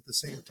place at the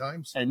same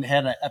time. So. And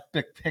had an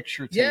epic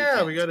picture.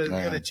 Yeah, we got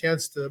a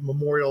chance to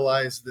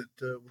memorialize that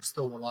we're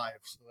still alive.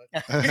 So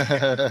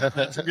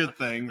that's a good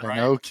thing, right?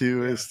 And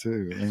OQ is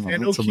too.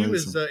 And OQ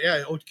is,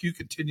 OQ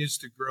continues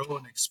to grow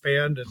and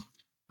expand.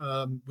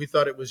 And we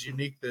thought it was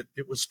unique that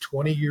it was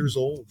 20 years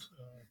old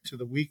to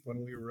the week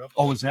when we were up.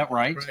 Oh, is that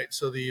right? Right.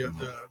 So the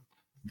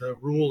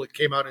rule, it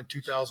came out in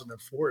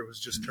 2004. It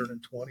was just turning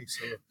 20.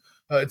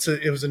 So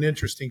it was an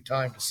interesting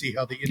time to see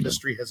how the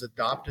industry has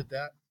adopted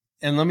that.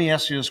 And let me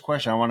ask you this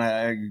question. I want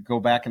to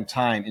go back in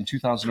time. In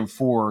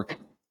 2004,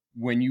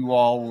 when you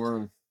all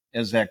were,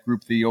 as that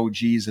group, the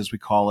OGs, as we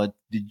call it,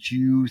 did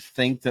you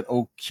think that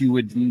OQ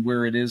would be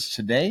where it is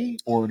today,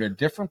 or at a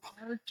different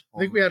part?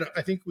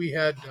 I think we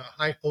had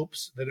high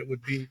hopes that it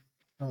would be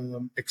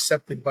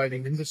accepted by the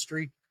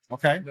industry.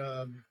 Okay.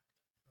 And,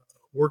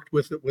 worked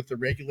with it with the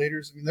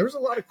regulators. I mean, there was a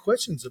lot of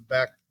questions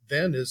back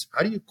then. Is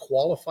how do you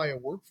qualify a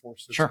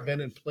workforce that's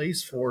been in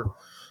place for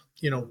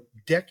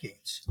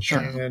decades? Sure.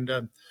 And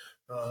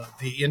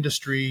the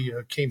industry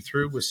came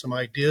through with some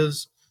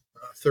ideas.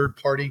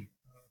 Third-party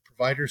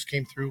providers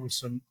came through with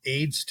some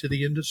aids to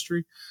the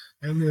industry,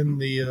 and then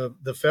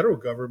the federal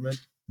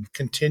government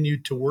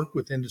continued to work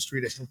with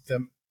industry to help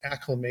them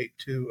acclimate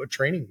to a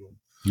training room.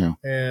 Yeah.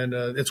 And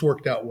it's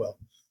worked out well.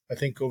 I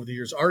think over the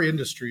years, our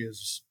industry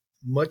is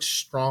much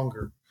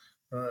stronger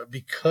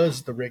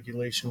because the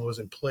regulation was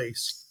in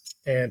place,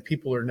 and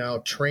people are now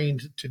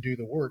trained to do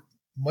the work.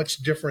 Much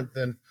different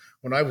than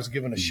when I was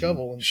given a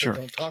shovel and said,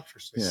 don't talk for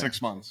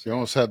 6 months. You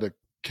almost had to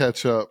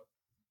catch up,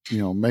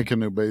 make a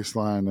new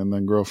baseline and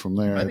then grow from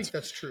there. I think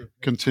that's true.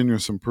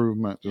 Continuous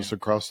improvement just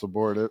across the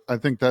board. I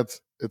think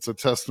it's a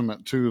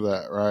testament to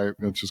that, right?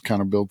 It's just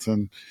kind of built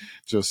in,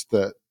 just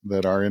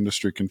that our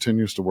industry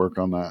continues to work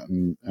on that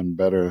and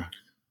better.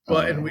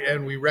 Well,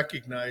 and we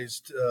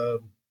recognized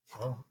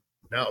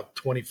now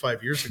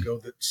 25 years ago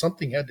that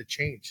something had to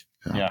change.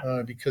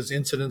 Because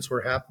incidents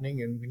were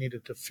happening and we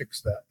needed to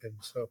fix that. And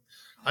so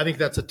I think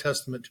that's a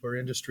testament to our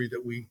industry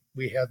that we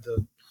had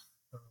the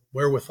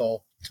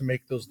wherewithal to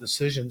make those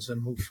decisions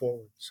and move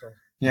forward. So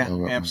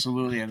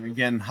absolutely. And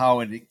again,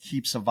 how it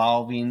keeps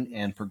evolving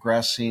and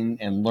progressing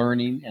and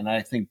learning. And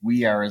I think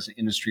we are, as an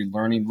industry,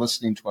 learning,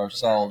 listening to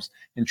ourselves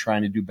and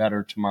trying to do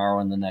better tomorrow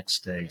and the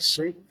next day.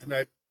 And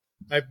I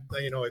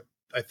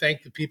I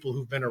thank the people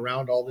who've been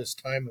around all this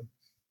time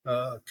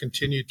and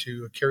continue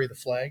to carry the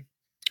flag.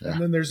 Yeah.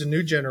 And then there's a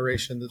new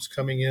generation that's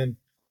coming in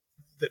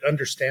that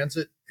understands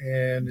it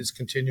and is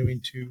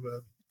continuing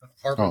to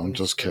harbor. Oh, I'm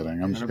just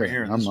kidding. I'm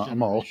kidding.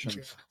 I'm old.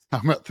 I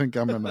think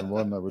I'm in the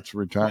one that was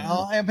retired.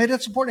 Well, but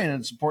it's important.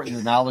 And it's important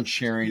the knowledge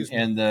sharing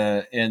and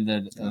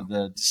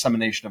the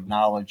dissemination of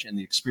knowledge and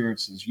the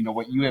experiences. You know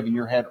what you have in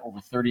your head over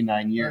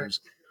 39 years.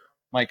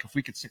 Mike, if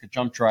we could stick a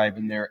jump drive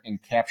in there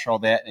and capture all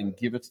that and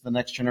give it to the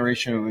next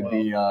generation, it would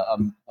be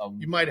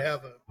you might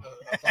have a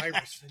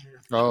virus in your.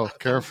 Oh,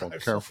 careful.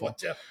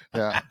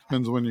 Yeah,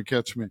 depends when you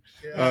catch me.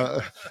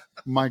 Yeah.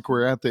 Mike,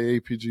 we're at the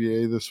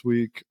APGA this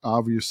week.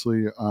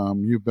 Obviously,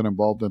 you've been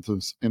involved in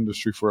this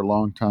industry for a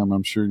long time.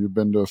 I'm sure you've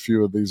been to a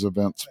few of these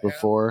events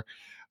before.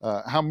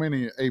 How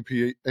many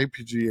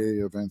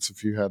APGA events,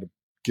 if you had to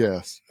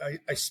guess?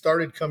 I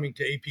started coming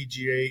to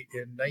APGA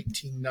in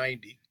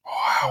 1990.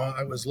 Wow.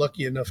 I was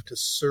lucky enough to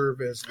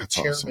serve as the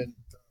chairman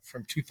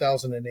from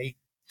 2008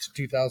 to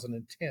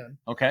 2010.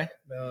 Okay.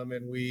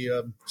 And we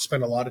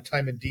spent a lot of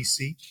time in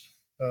D.C.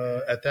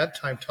 At that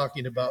time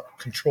talking about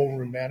control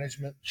room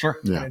management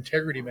and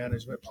integrity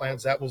management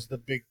plans. That was the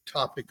big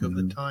topic of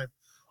the time.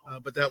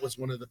 But that was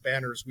one of the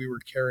banners we were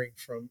carrying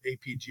from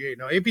APGA.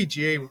 Now,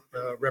 APGA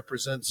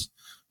represents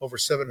over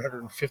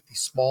 750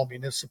 small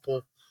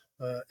municipal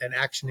and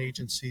action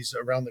agencies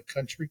around the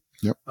country.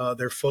 Yep.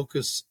 Their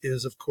focus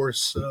is, of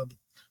course,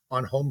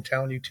 on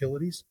hometown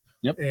utilities.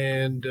 Yep.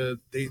 And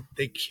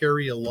they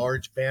carry a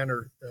large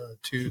banner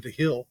to the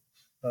Hill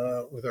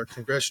with our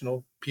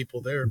congressional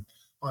people there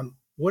on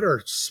what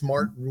are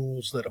smart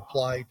rules that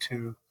apply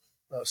to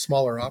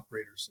smaller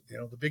operators. You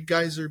know, the big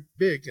guys are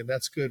big, and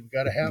that's good. We've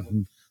got to have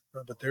them.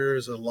 But there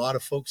is a lot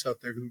of folks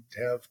out there who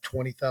have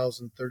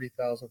 20,000,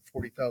 30,000,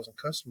 40,000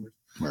 customers.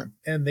 Right.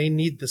 And they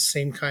need the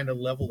same kind of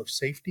level of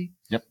safety,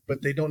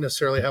 but they don't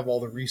necessarily have all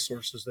the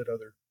resources that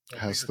other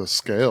has the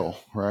scale,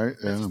 right?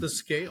 That's the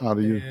scale. How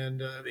do you? And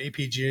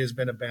APGA has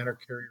been a banner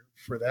carrier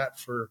for that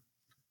for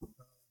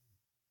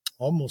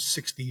almost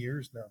 60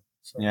 years now.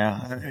 So.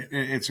 Yeah,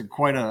 it's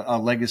quite a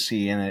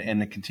legacy,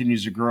 and it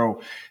continues to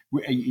grow.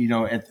 You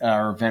know, at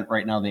our event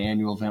right now, the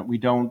annual event, we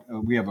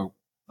have a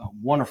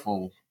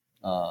wonderful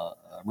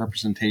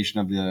representation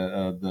of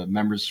the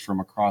members from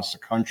across the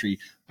country,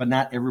 but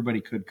not everybody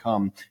could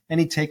come.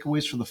 Any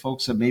takeaways for the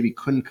folks that maybe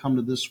couldn't come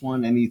to this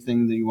one?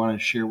 Anything that you want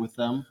to share with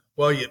them?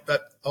 Well,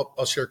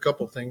 I'll share a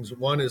couple of things.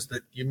 One is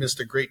that you missed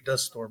a great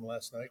dust storm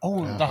last night.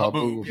 Oh, the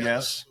haboob,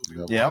 yes.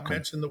 Yeah. I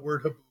mentioned the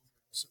word haboob.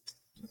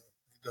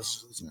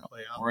 Doesn't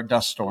play out. Or a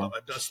dust storm.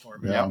 A dust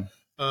storm, yeah.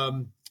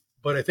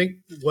 But I think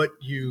what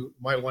you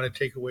might want to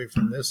take away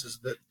from this is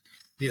that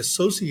the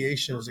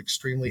association is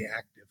extremely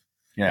active.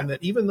 Yeah. And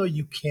that even though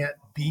you can't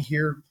be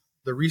here,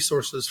 the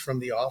resources from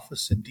the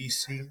office in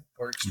D.C.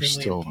 are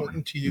extremely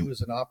important to you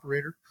as an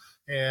operator.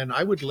 And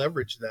I would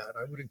leverage that.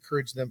 I would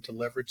encourage them to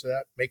leverage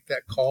that, make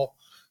that call,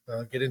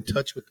 get in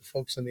touch with the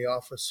folks in the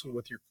office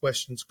with your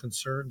questions,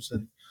 concerns,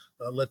 and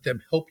let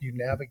them help you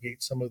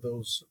navigate some of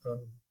those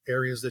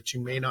areas that you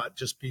may not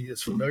just be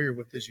as familiar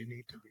with as you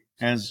need to be.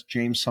 As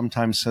James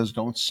sometimes says,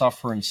 don't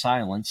suffer in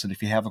silence. And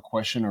if you have a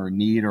question or a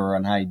need or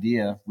an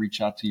idea,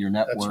 reach out to your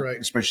network. That's right.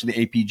 Especially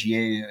the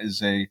APGA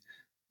is a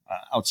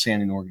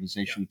outstanding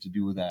organization to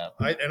do that.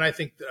 I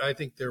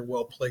think they're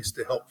well placed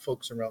to help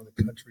folks around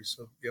the country.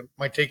 So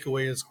my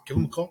takeaway is give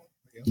them a call.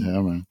 Yeah,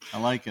 man.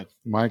 I like it.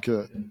 Mike,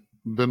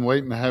 been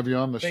waiting to have you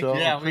on the show.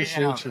 Yeah,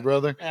 appreciate you,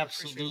 brother.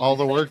 Absolutely. All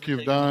the work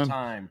you've done.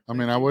 I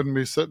mean, I wouldn't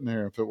be sitting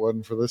here if it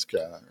wasn't for this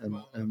guy.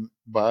 And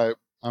by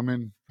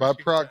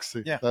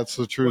proxy, that's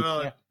the truth.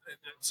 Well,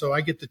 so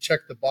I get to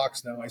check the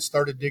box now. I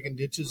started digging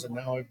ditches, and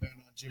now I've been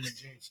on Jim and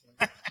James.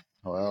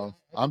 Well,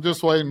 I'm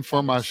just waiting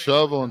for my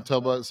shovel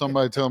until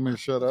somebody tell me to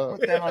shut up.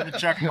 Put that on the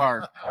check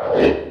mark.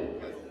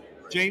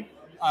 James,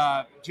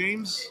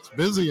 it's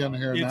busy in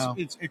here now.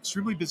 It's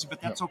extremely busy, but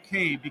that's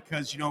okay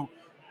because,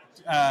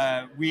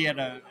 we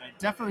had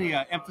definitely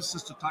an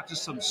emphasis to talk to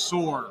some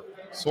SOAR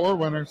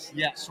winners.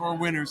 Yeah, SOAR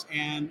winners.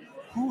 And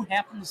who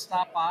happened to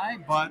stop by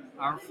but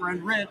our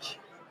friend Rich.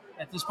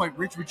 At this point,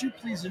 Rich, would you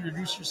please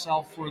introduce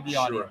yourself for the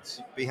audience?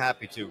 Sure, be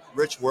happy to.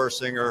 Rich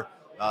Wersinger,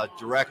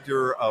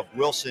 Director of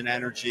Wilson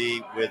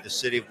Energy with the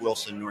City of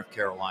Wilson, North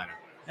Carolina.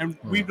 And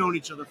we've known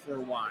each other for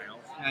a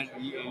while. And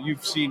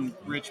you've seen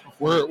Rich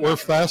before. We're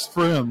fast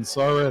friends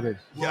already.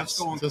 Yes.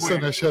 Going just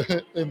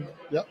quick.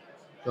 Yep.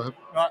 Go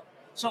ahead.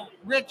 So,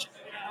 Rich,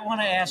 I want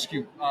to ask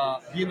you,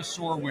 being a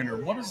SOAR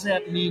winner, what does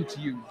that mean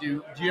to you?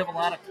 Do you have a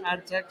lot of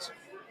context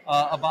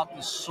about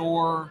the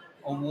SOAR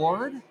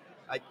award?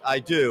 I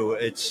do.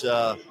 It's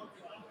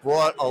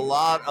brought a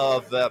lot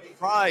of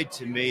pride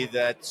to me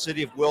that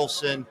City of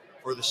Wilson,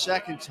 for the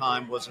second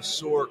time, was a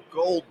SOAR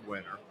Gold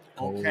winner.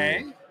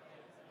 Okay.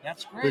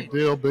 That's great.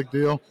 Big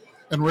deal.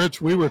 And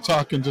Rich, we were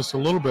talking just a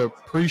little bit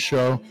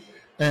pre-show,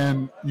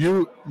 and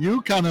you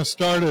kind of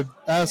started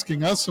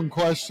asking us some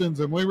questions,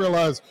 and we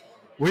realized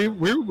we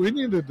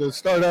needed to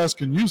start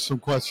asking you some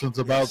questions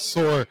about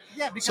SOAR.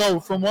 Yeah, so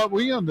from what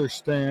we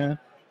understand,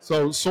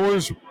 so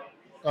SOAR's,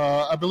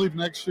 I believe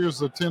next year is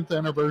the 10th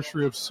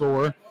anniversary of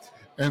SOAR,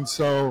 And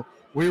so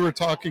we were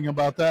talking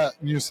about that,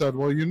 and you said,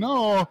 well,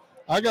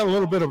 I got a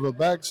little bit of a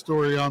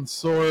backstory on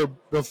SOAR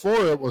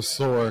before it was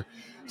SOAR.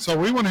 So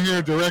we want to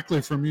hear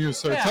directly from you.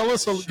 So Yeah,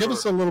 give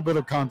us a little bit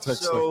of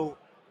context. So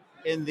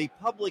in the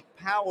public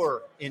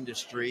power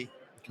industry,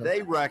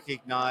 they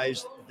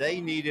recognized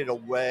they needed a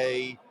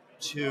way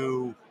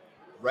to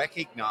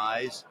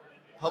recognize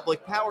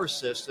public power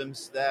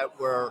systems that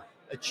were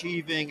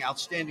achieving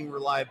outstanding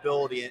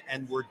reliability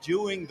and were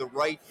doing the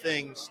right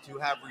things to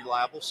have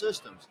reliable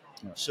systems.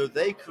 So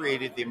they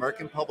created, the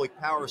American Public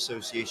Power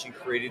Association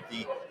created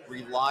the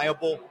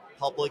Reliable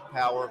Public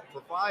Power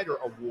Provider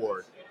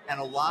Award. And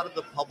a lot of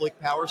the public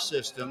power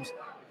systems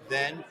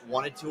then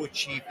wanted to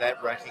achieve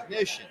that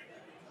recognition.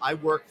 I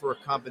worked for a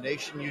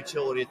combination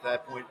utility at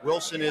that point.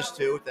 Wilson is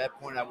too. At that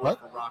point, I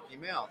worked for Rocky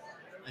Mount.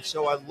 And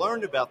so I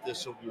learned about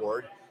this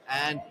award.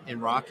 And in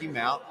Rocky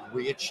Mount,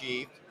 we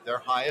achieved their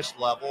highest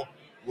level,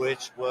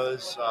 which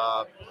was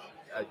a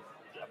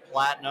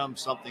platinum,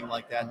 something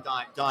like that,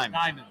 diamond.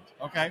 Diamond,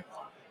 okay.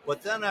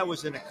 But then I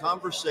was in a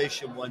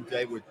conversation one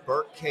day with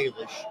Bert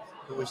Kalish,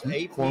 who was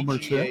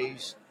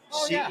APGA's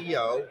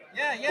CEO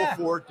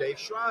before Dave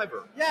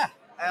Shriver. Yeah.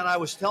 And I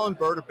was telling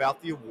Bert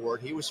about the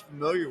award. He was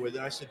familiar with it.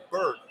 And I said,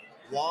 Bert,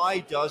 why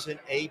doesn't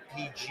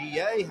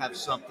APGA have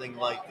something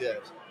like this?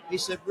 He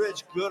said,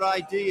 Rich, good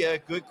idea,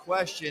 good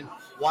question.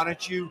 Why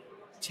don't you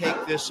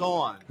take this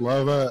on?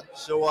 Love it.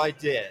 So I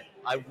did.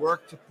 I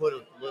worked to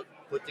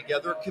put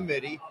together a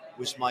committee. It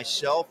was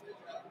myself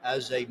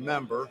as a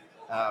member,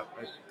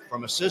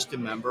 from a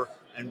system member,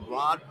 and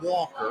Rod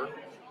Walker.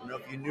 I don't know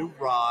if you knew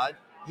Rod.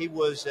 He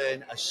was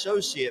an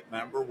associate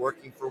member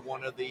working for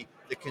one of the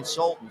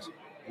consultants.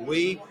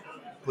 We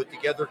put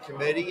together a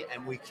committee,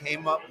 and we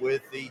came up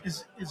with the...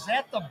 Is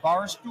that the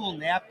Barstool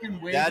napkin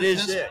way? That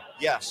is it,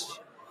 yes.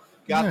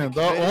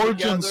 The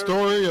origin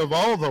story of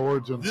all the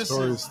origin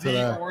stories today.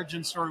 This is the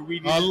origin story we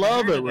need. I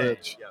love it, today.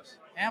 Rich. Yes.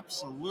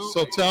 Absolutely.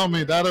 So tell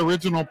me, that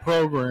original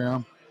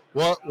program,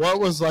 what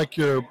was like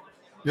your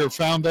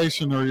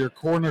foundation or your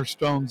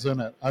cornerstones in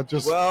it?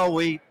 Well,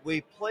 we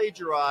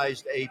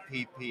plagiarized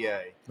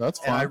APPA. That's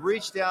fine. And I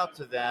reached out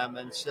to them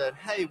and said,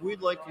 hey,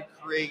 we'd like to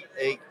create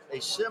a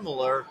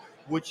similar.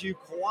 Would you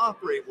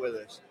cooperate with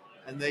us?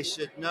 And they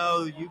said,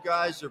 no, you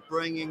guys are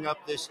bringing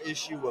up this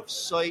issue of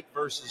site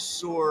versus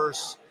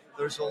source.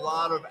 There's a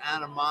lot of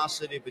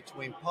animosity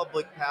between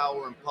public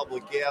power and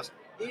public gas,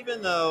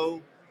 even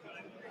though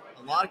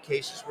in a lot of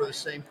cases we're the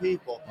same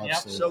people.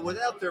 Absolutely. So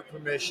without their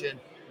permission,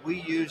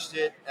 we used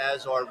it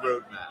as our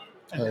roadmap.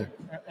 Hey.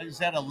 Is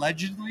that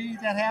allegedly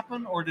that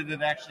happened, or did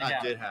it actually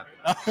happen? It did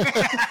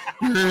happen.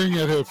 You're hearing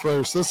it here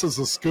first. This is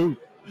a scoop.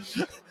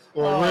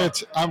 Well,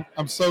 Rich,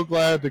 I'm so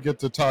glad to get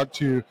to talk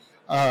to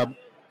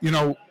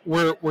you.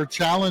 We're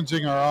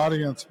challenging our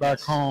audience back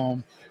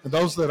home, and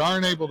those that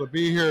aren't able to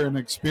be here and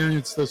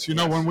experience this.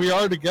 When we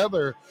are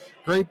together,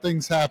 great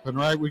things happen,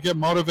 right? We get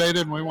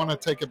motivated and we want to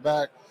take it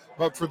back.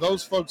 But for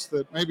those folks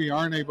that maybe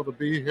aren't able to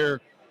be here,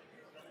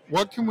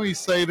 what can we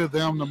say to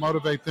them to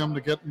motivate them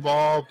to get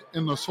involved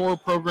in the SOAR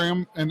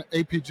program and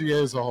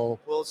APGA as a whole?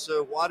 Well,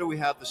 so why do we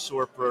have the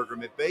SOAR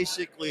program? It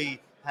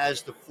basically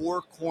has the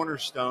four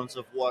cornerstones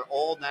of what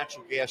all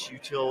natural gas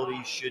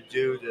utilities should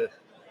do to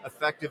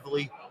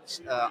effectively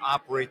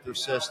operate their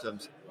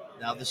systems.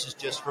 Now, this is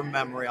just from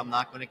memory. I'm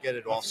not going to get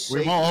it all.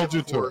 We won't hold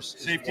you to it.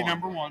 Safety,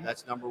 number one.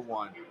 That's number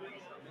one.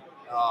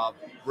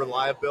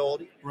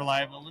 Reliability.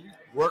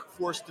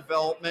 Workforce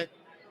development.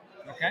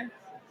 Okay.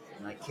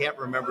 And I can't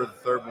remember the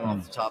third one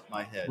off the top of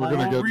my head. We're going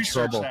to get in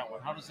research trouble. That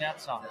one. How does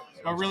that sound?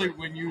 But really,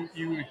 when you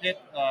hit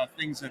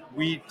things that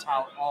we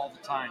tout all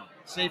the time,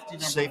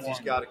 safety's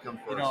got to come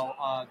first.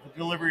 The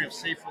delivery of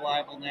safe,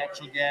 reliable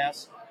natural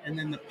gas, and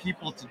then the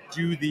people to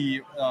do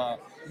the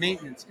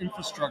maintenance,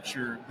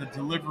 infrastructure, the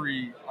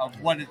delivery of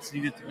what it's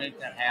needed to make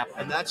that happen.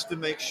 And that's to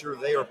make sure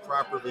they are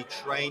properly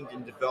trained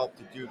and developed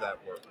to do that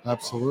work.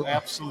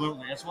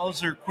 Absolutely. As well as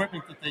their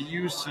equipment that they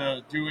use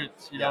to do it.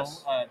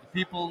 The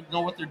people know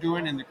what they're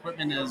doing, and the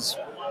equipment is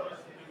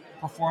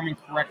performing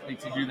correctly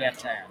to do that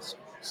task.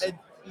 And,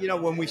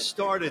 when we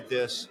started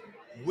this,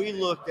 we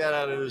looked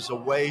at it as a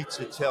way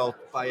to tell,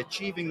 by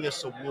achieving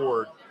this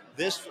award,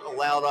 this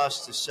allowed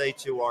us to say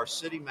to our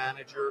city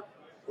manager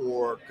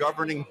or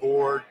governing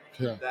board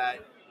that,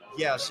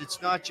 yes,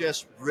 it's not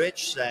just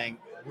Rich saying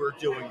we're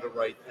doing the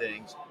right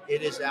things.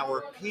 It is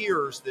our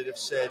peers that have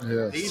said,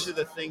 these are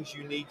the things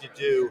you need to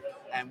do,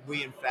 and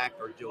we, in fact,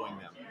 are doing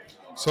them.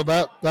 So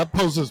that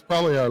poses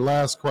probably our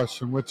last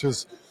question, which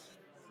is,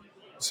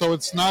 so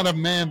it's not a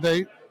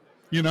mandate,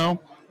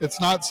 it's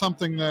not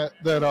something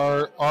that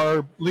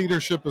our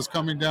leadership is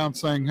coming down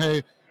saying,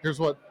 hey, here's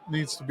what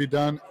needs to be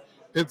done.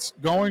 It's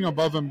going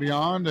above and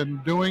beyond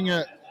and doing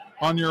it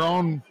on your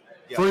own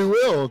free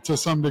will to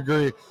some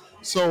degree.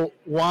 So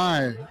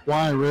why,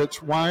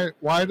 Rich?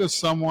 Why does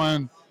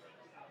someone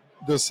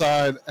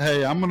decide,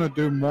 hey, I'm going to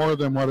do more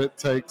than what it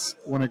takes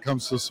when it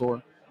comes to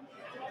SOAR?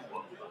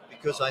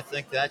 Because I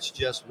think that's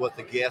just what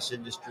the gas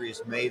industry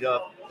is made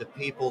of. The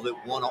people that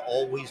want to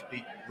always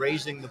be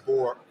raising the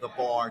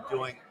bar,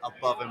 doing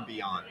above and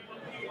beyond.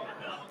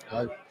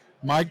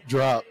 Mic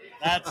drop.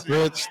 That's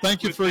Rich,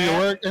 thank you for your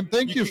work, and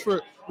thank you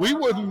for. We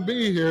wouldn't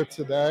be here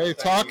today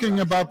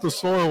talking about the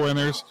SOAR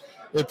winners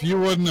if you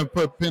wouldn't have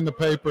put pen to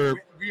paper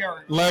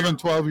 11,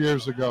 12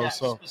 years ago.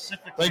 So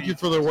thank you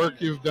for the work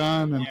you've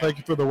done, and thank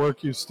you for the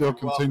work you still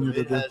continue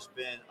to do. It has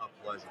been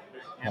a pleasure.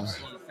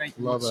 Absolutely. Thank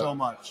you Love so it.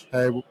 much.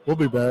 Hey, we'll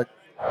be back.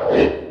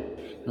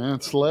 Man,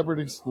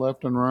 celebrities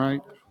left and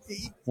right.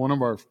 One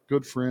of our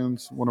good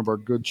friends, one of our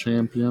good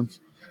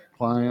champions,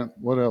 client.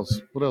 What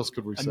else? What else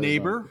could we say? A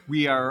neighbor.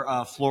 We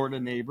are Florida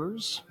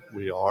neighbors.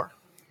 We are.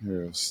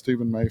 Here,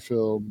 Stephen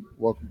Mayfield.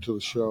 Welcome to the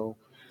show.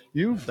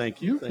 You've Thank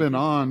been you.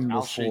 on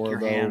I'll before, shake your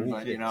though. hand,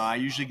 but I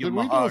usually give Did them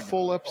a we do hug. a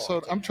full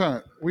episode? I'm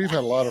trying. We've had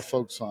a lot of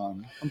folks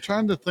on. I'm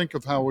trying to think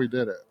of how we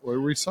did it. Were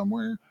we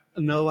somewhere?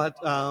 No, I've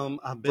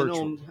been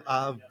Virtual.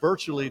 I've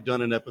virtually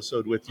done an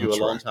episode with you That's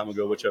a long right. time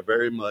ago, which I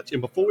very much.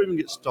 And before we even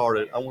get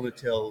started, I want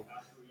to tell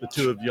the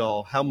two of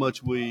y'all how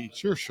much we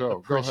It's your show.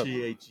 Go ahead.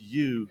 appreciate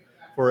you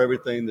for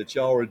everything that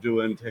y'all are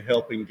doing to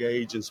help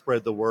engage and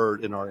spread the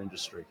word in our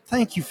industry.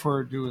 Thank you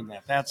for doing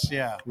that. That's We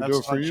that's do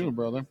it for touching. you,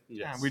 brother.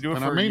 Yeah, we do it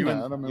And for I mean you.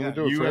 that. I mean, we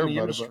do it you for and everybody,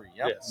 the industry. but-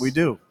 Yep, Yes. we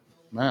do.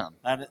 Man,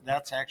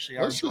 That's actually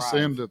our let's just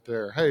drive. end it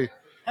there. Hey,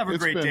 Have a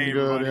it's great been day,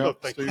 good. everybody.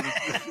 Yep,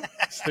 Stephen.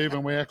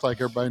 Stephen, we act like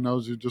everybody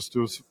knows you. Just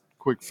do us a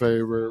quick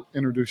favor.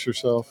 Introduce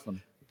yourself. And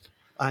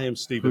I am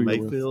Stephen Who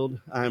you with? Mayfield.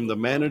 I'm the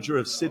manager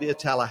of City of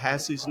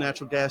Tallahassee's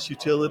natural gas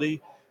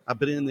utility. I've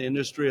been in the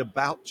industry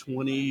about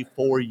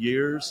 24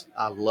 years.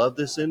 I love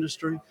this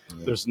industry.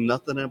 There's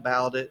nothing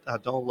about it I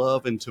don't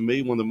love. And to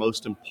me, one of the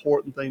most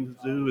important things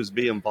to do is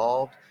be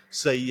involved.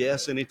 Say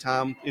yes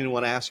anytime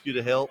anyone asks you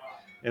to help.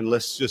 And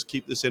let's just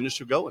keep this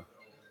industry going.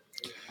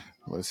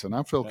 listen,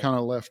 I feel kind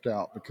of left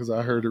out because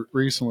I heard it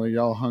recently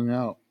y'all hung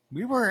out.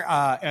 We were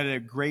at a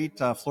great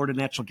Florida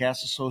Natural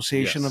Gas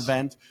Association Yes.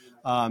 event.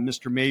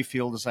 Mr.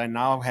 Mayfield, as I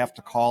now have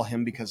to call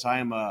him because I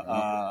am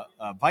a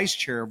vice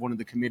chair of one of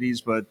the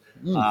committees, but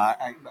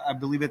I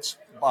believe it's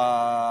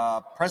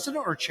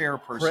president or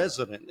chairperson?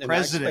 President. And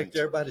President. I expect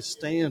everybody to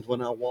stand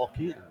when I walk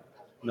in.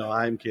 No,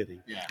 I'm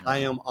kidding. Yeah. I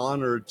am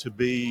honored to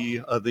be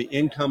the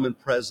incoming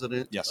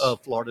president Yes.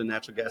 of Florida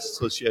Natural Gas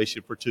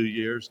Association for 2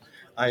 years.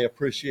 I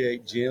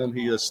appreciate Jim.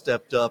 He has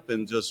stepped up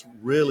and just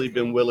really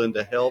been willing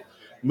to help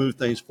move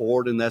things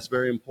forward, and that's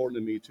very important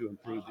to me to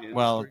improve the industry.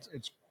 Well,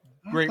 it's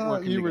great I thought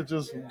working you were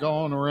together. just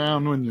going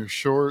around in your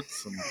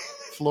shorts and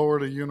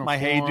Florida uniform, My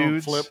hey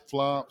dudes. flip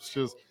flops,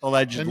 just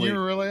Allegedly. and you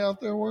were really out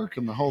there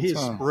working the whole He's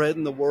time.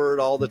 spreading the word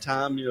all the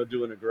time,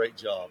 doing a great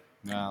job.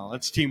 No,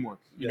 it's teamwork,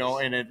 Yes.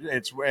 and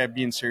it's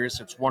being serious.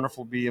 It's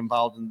wonderful to be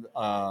involved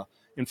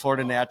in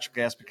Florida Natural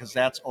Gas because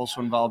that's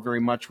also involved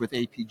very much with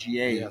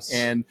APGA, Yes.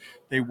 and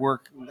they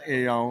work,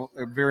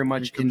 very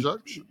much In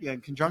conjunction. in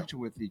conjunction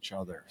with each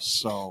other.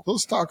 So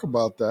Let's talk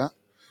about that.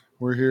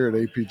 We're here at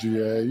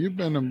APGA. You've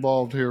been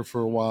involved here for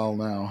a while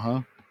now,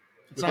 huh?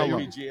 With not your-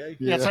 APGA?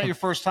 yeah, it's not your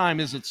first time,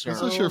 is it, sir? Is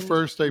this your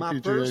first My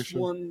APGA first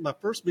show? my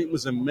first meeting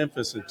was in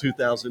Memphis in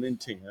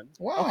 2010.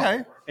 Wow.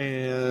 Okay.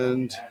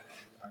 And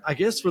I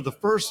guess for the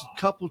first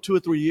couple, 2 or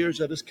 3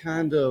 years, I just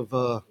kind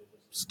of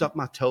stuck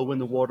my toe in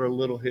the water a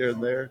little here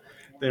and there.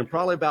 Then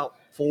probably about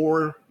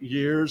 4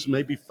 years,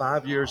 maybe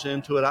 5 years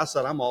into it, I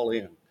said, I'm all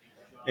in.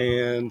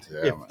 And Yeah,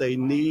 if man. they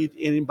need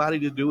anybody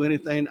to do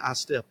anything, I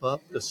step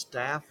up. The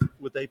staff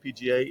with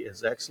APGA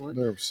is excellent.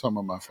 They're some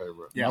of my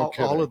favorite. Yeah. No all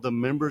kidding. of the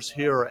members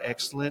here are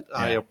excellent.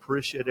 I Yeah.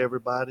 appreciate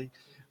everybody.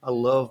 I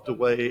love the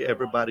way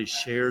everybody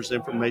shares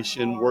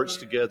information, works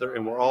together,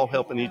 and we're all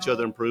helping each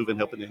other improve and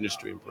helping the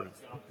industry improve.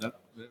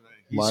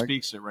 He Like-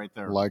 speaks it right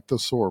there. like the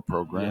SOAR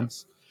program.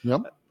 Yes.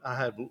 Yep.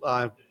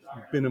 I've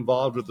been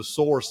involved with the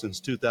SOAR since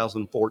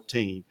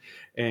 2014,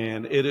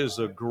 and it is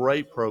a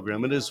great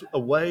program. It is a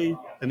way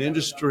an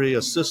industry,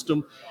 a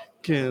system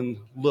can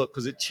look,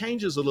 because it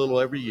changes a little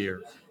every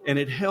year, and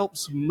it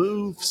helps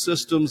move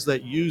systems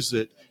that use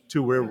it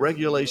to where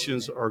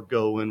regulations are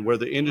going, where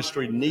the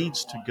industry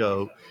needs to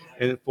go,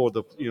 and for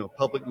the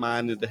public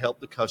minded to help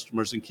the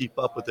customers and keep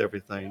up with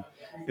everything.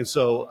 And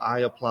so I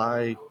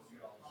apply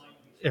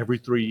every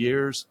 3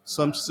 years.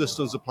 Some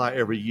systems apply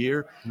every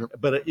year,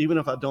 but even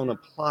if I don't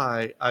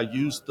apply, I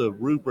use the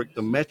rubric,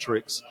 the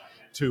metrics,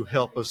 to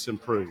help us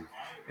improve.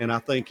 And I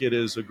think it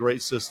is a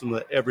great system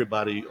that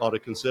everybody ought to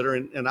consider.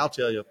 And I'll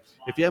tell you,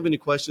 if you have any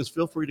questions,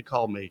 feel free to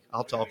call me.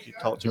 I'll talk to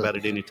you about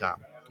it anytime.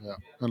 Yeah.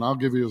 And I'll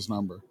give you his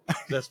number.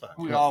 That's fine.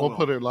 We Yeah, all we'll will.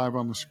 put it live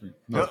on the screen.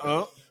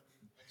 No,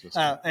 just-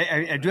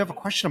 I do have a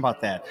question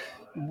about that.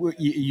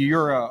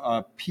 You're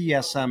a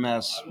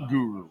PSMS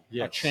guru, a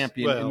Yes.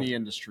 champion in Well- the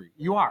industry.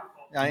 You are.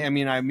 I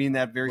mean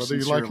that very Whether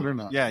you sincerely. like it or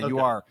not. Yeah, you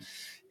Okay. are.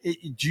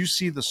 Do you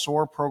see the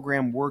SOAR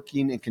program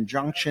working in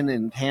conjunction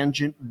and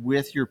tangent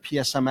with your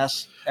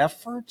PSMS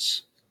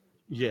efforts?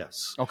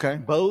 Yes. Okay.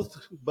 Both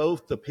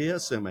the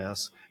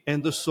PSMS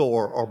and the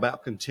SOAR are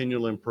about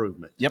continual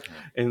improvement. Yep.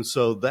 And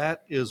so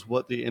that is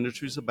what the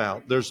industry is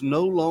about. There's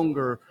no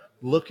longer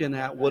looking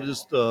at what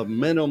is the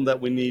minimum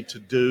that we need to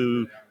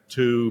do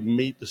to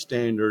meet the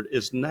standard.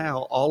 It's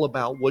now all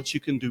about what you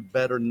can do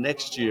better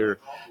next year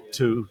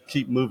to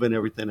keep moving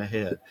everything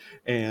ahead.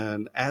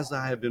 And as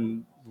I have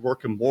been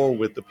working more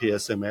with the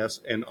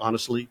PSMS, and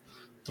honestly,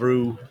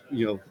 through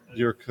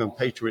your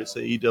compatriots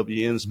at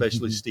EWN,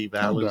 especially Steve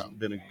Allen's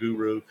been a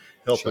guru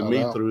helping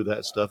me through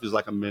that stuff. He's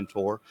like a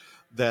mentor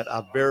that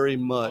I very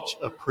much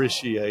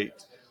appreciate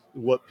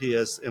what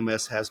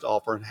PSMS has to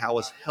offer and how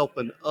it's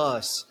helping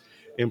us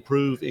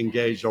improve,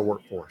 engage our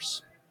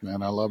workforce.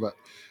 Man, I love it.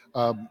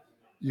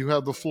 You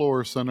have the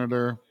floor,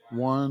 Senator.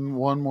 One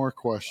more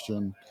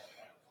question.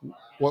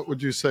 What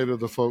would you say to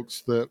the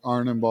folks that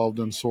aren't involved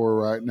in SOAR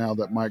right now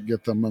that might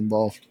get them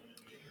involved?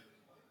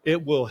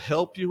 It will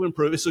help you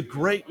improve. It's a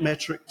great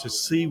metric to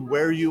see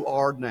where you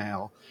are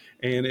now,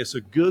 and it's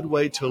a good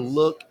way to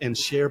look and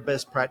share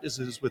best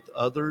practices with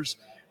others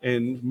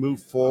and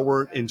move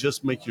forward and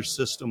just make your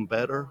system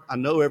better. I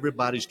know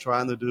everybody's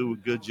trying to do a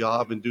good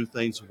job and do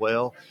things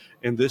well,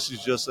 and this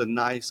is just a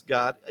nice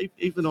guide. I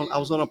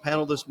was on a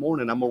panel this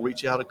morning. I'm going to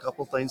reach out a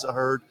couple of things I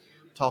heard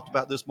talked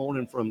about this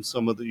morning from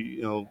some of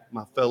the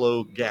my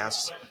fellow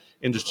gas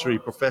industry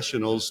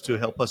professionals to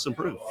help us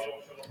improve.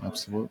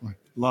 Absolutely.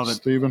 Love it.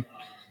 Stephen?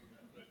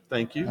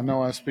 Thank you. I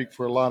know I speak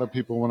for a lot of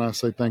people when I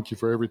say thank you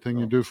for everything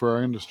you do for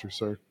our industry,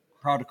 sir.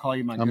 Proud to call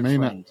you my good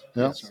friend. It.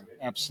 Yep. Yes, sir.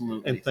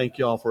 Absolutely. And thank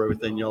y'all for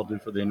everything y'all do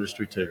for the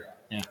industry too.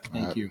 Yeah,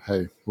 thank you.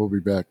 Hey, we'll be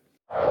back.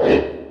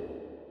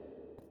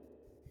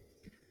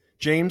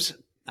 James,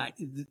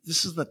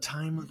 this is the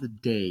time of the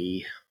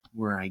day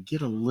where I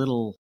get a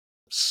little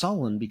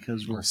sullen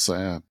because we're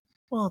sad.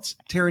 Well, it's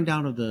tearing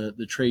down of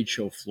the trade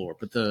show floor,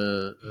 but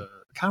the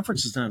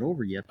conference is not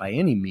over yet by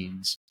any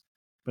means.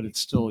 But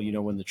it's still,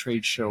 when the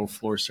trade show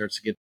floor starts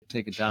to get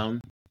taken down,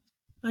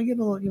 I get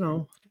a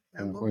little,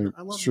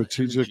 I love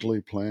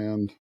strategically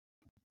planned.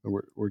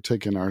 We're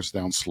taking ours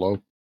down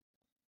slow,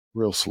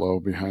 real slow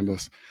behind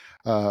us.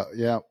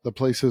 The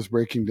place is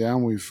breaking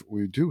down.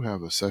 We do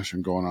have a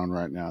session going on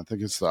right now. I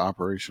think it's the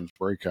operations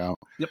breakout.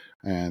 Yep.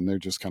 And they're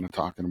just kind of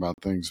talking about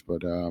things.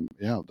 But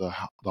the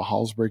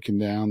hall's breaking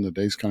down. The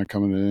day's kind of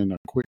coming in a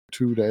quick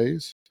 2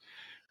 days.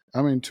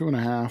 I mean,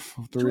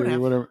 2.5, 3,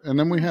 whatever. And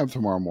then we have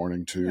tomorrow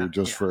morning too,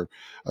 for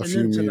a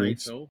few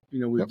meetings. Though,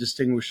 we've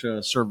distinguished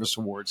service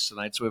awards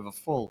tonight, so we have a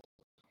full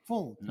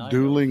night.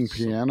 Dueling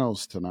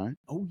pianos tonight.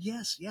 Oh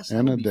yes,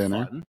 and a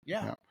dinner. Fun.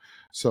 Yeah.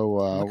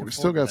 So we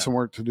still got some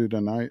work to do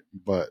tonight,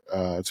 but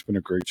it's been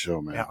a great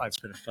show, man. Yeah, it's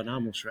been a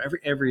phenomenal show.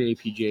 Every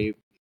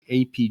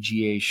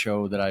APGA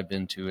show that I've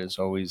been to is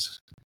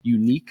always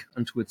unique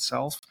unto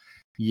itself,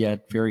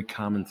 yet very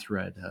common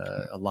thread.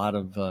 A lot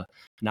of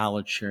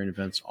knowledge sharing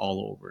events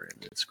all over,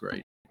 and it's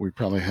great. We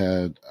probably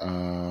had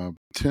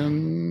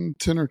 10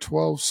 or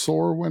 12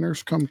 SOAR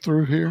winners come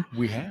through here.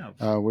 We have.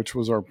 Which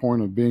was our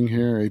point of being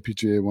here.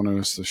 APGA wanted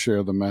us to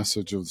share the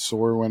message of the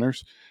SOAR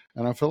winners,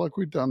 and I feel like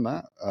we've done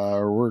that,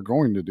 or we're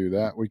going to do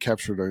that. We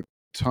captured a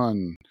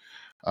ton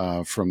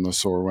from the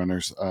SOAR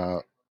winners.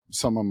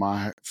 Some of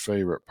my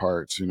favorite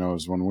parts,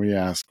 is when we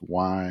ask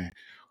why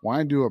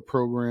do a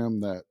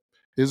program that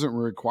isn't a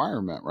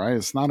requirement, right?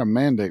 It's not a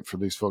mandate for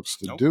these folks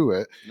to do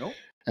it. Nope.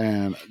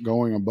 And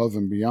going above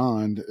and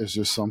beyond is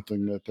just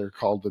something that they're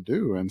called to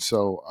do. And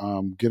so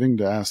getting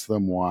to ask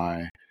them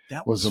why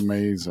was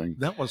amazing.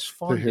 That was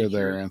fun to hear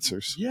their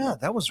answers. Yeah,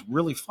 that was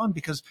really fun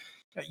because,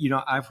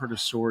 I've heard of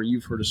SOAR,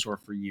 you've heard of SOAR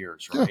for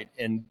years, right?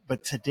 Yeah.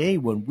 But today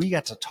when we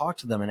got to talk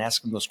to them and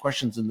ask them those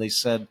questions, and they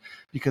said,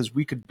 because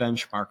we could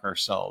benchmark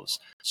ourselves,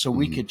 so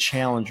we could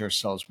challenge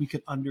ourselves, we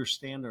could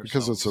understand ourselves.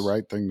 Because it's the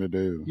right thing to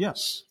do.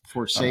 Yes,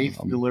 for safe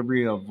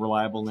delivery of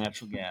reliable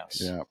natural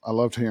gas. Yeah, I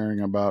loved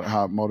hearing about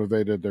how it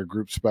motivated their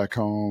groups back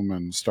home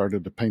and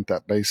started to paint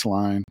that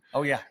baseline.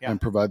 Oh, yeah.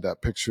 And provide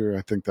that picture.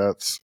 I think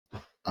that's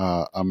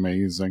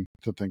amazing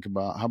to think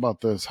about. How about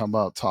this? How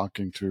about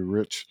talking to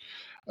Rich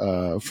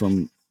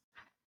from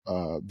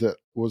that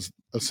was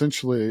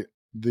essentially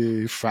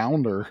the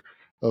founder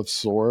of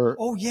SOAR.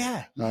 Oh,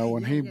 yeah.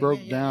 When he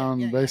broke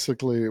down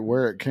basically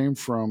where it came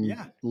from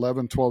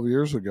 11, 12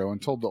 years ago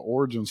and told the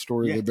origin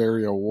story of the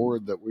very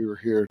award that we were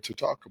here to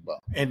talk about.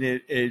 And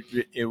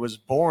it was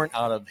born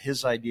out of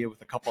his idea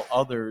with a couple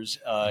others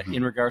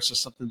in regards to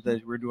something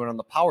that we were doing on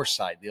the power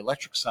side, the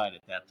electric side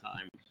at that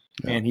time.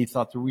 Yeah. And he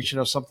thought that we should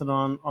have something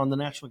on the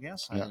natural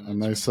gas side. Yeah,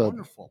 and they said,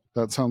 wonderful.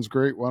 That sounds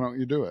great. Why don't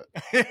you do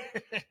it?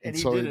 and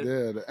so he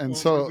did. And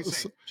so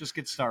just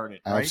get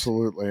started.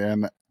 Absolutely.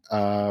 Right?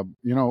 And,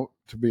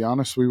 to be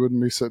honest, we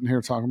wouldn't be sitting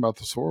here talking about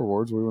the SOAR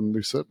Awards. We wouldn't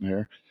be sitting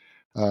here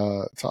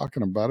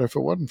talking about it if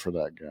it wasn't for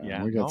that guy.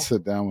 Yeah, we got to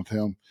sit down with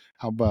him.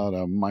 How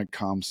about Mike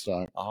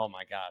Comstock? Oh,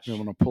 my gosh. You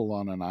want to pull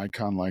on an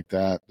icon like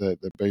that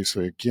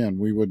basically, again,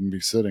 we wouldn't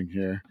be sitting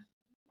here.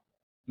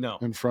 No.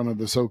 In front of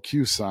this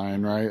OQ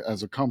sign, right,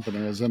 as a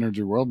company, as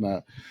Energy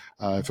WorldNet,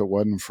 if it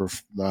wasn't for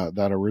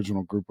that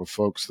original group of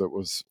folks that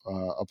was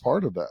a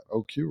part of that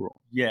OQ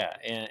role. Yeah,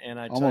 and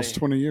I almost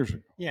 20 years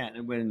ago. Yeah,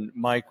 and when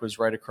Mike was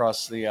right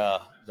across the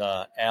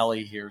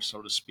alley here,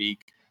 so to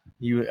speak,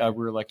 we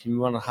were like, "You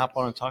want to hop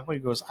on and talk about it?"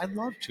 He goes, "I'd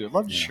love to. I'd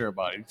love to share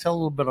about it. Tell a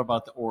little bit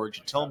about the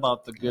origin. Tell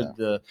about the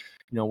good,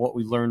 what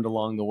we learned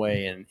along the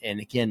way." And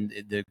again,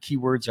 the key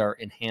words are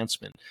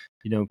enhancement.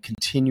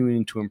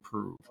 Continuing to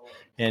improve.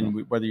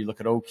 And whether you look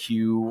at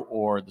OQ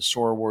or the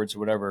SOAR awards or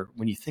whatever,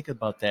 when you think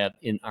about that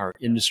in our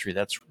industry,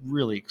 that's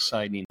really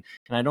exciting.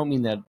 And I don't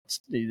mean that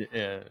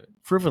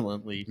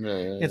frivolently.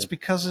 It's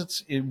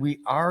because we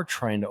are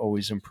trying to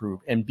always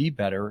improve and be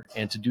better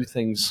and to do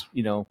things,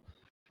 to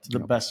the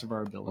best of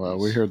our abilities. Well,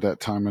 we heard that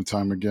time and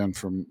time again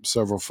from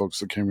several folks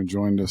that came and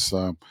joined us.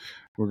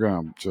 We're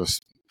going to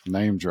just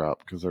name drop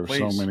because there were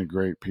so many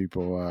great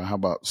people. How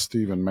about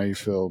Stephen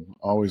Mayfield?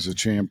 Always a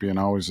champion,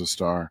 always a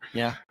star.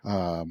 Yeah.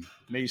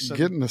 Mason.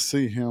 Getting to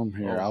see him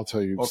here, I'll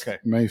tell you,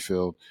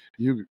 Mayfield,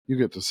 you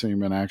get to see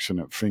him in action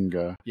at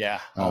FINGA.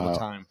 Yeah, all the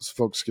time.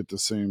 Folks get to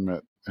see him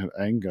at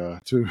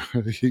ANGA too.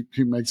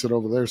 he makes it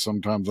over there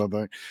sometimes, I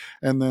think.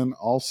 And then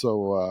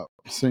also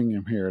seeing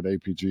him here at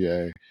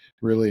APGA,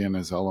 really in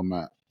his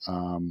element.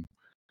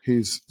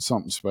 He's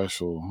something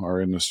special. Our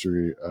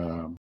industry.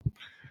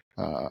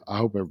 I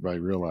hope everybody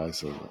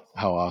realizes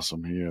how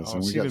awesome he is.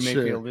 And we got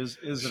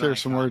to share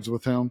some words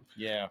with him.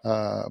 Yeah.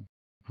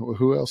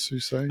 Who else you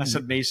say? I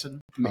said Mason.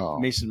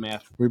 Mason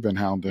Matthews. We've been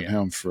hounding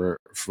him for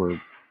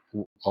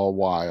a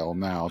while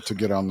now to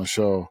get on the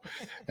show,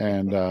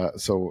 and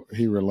so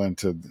he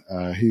relented.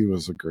 He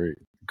was a great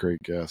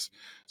guest.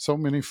 So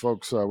many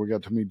folks. We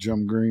got to meet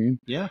Jim Green.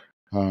 Yeah.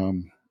 A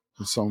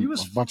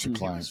bunch of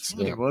clients.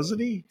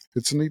 Wasn't he?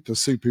 It's neat to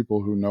see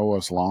people who know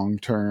us long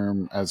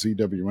term as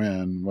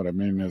EWN. What I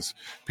mean is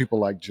people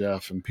like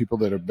Jeff and people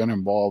that have been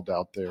involved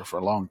out there for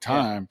a long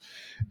time,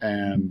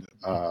 and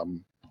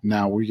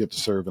now we get to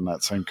serve in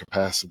that same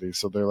capacity.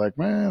 So they're like,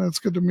 man, it's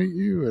good to meet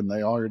you. And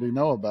they already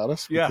know about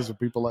us because of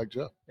people like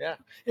Jeff. Yeah.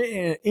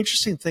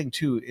 Interesting thing,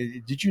 too.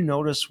 Did you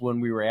notice when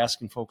we were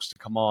asking folks to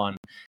come on,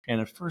 and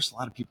at first a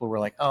lot of people were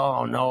like,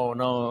 oh, no,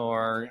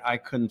 or I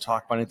couldn't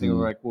talk about anything.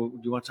 We're like, well, do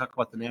you want to talk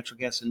about the natural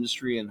gas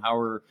industry and how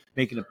we're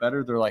making it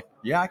better? They're like,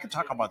 yeah, I could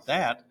talk about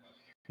that.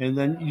 And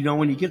then,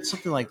 when you get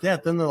something like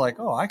that, then they're like,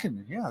 oh, I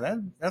can,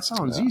 that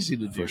sounds easy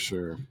to do. For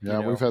sure. Yeah,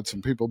 we've had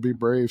some people be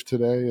brave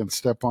today and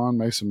step on,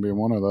 Mason being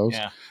one of those.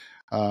 Yeah.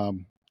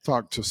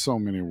 Talked to so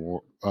many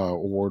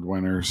award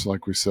winners,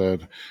 like we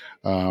said.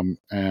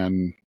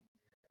 And,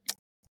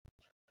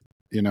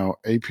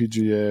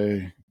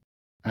 APGA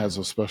has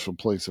a special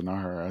place in our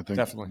heart. I think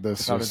definitely,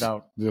 this without a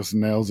doubt, just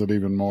nails it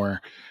even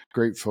more.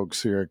 Great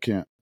folks here.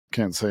 I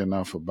can't say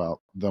enough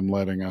about them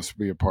letting us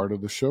be a part of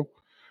the show.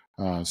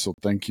 So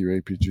thank you,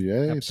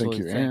 APGA. Absolutely.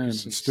 Thank you, Aaron,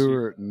 and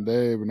Stuart, and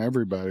Dave, and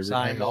everybody.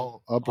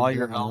 All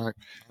your help.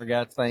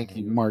 Margette, thank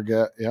you.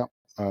 Margette, yeah.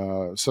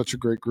 Such a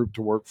great group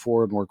to work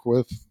for and work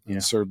with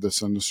and serve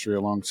this industry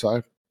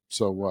alongside.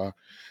 So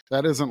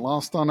that isn't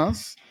lost on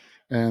us.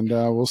 And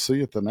we'll see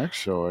you at the next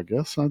show, I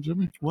guess, huh,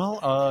 Jimmy?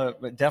 Well,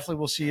 definitely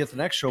we'll see you at the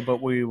next show,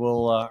 but we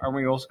will, are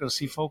we also going to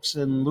see folks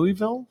in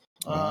Louisville?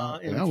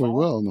 Yeah, we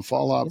will. In the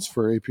fall ops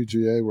for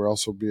APGA, we'll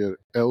also be at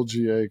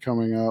LGA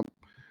coming up.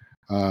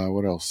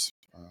 What else?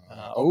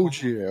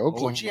 OGA,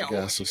 Oklahoma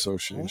Gas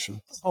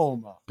Association.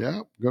 Oklahoma.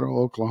 Yeah, go to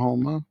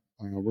Oklahoma.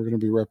 We're going to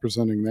be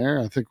representing there.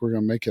 I think we're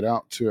going to make it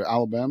out to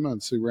Alabama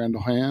and see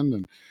Randall Hand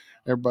and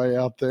everybody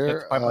out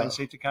there. Pipeline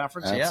Safety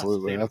Conference.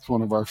 Absolutely. That's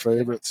one of our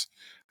favorites.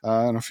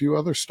 And a few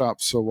other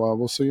stops. So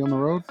we'll see you on the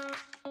road.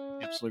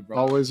 Absolutely,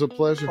 brother. Always a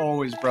pleasure.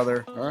 Always,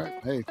 brother. All right.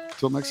 Hey,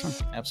 till next time.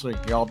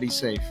 Absolutely. Y'all be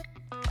safe.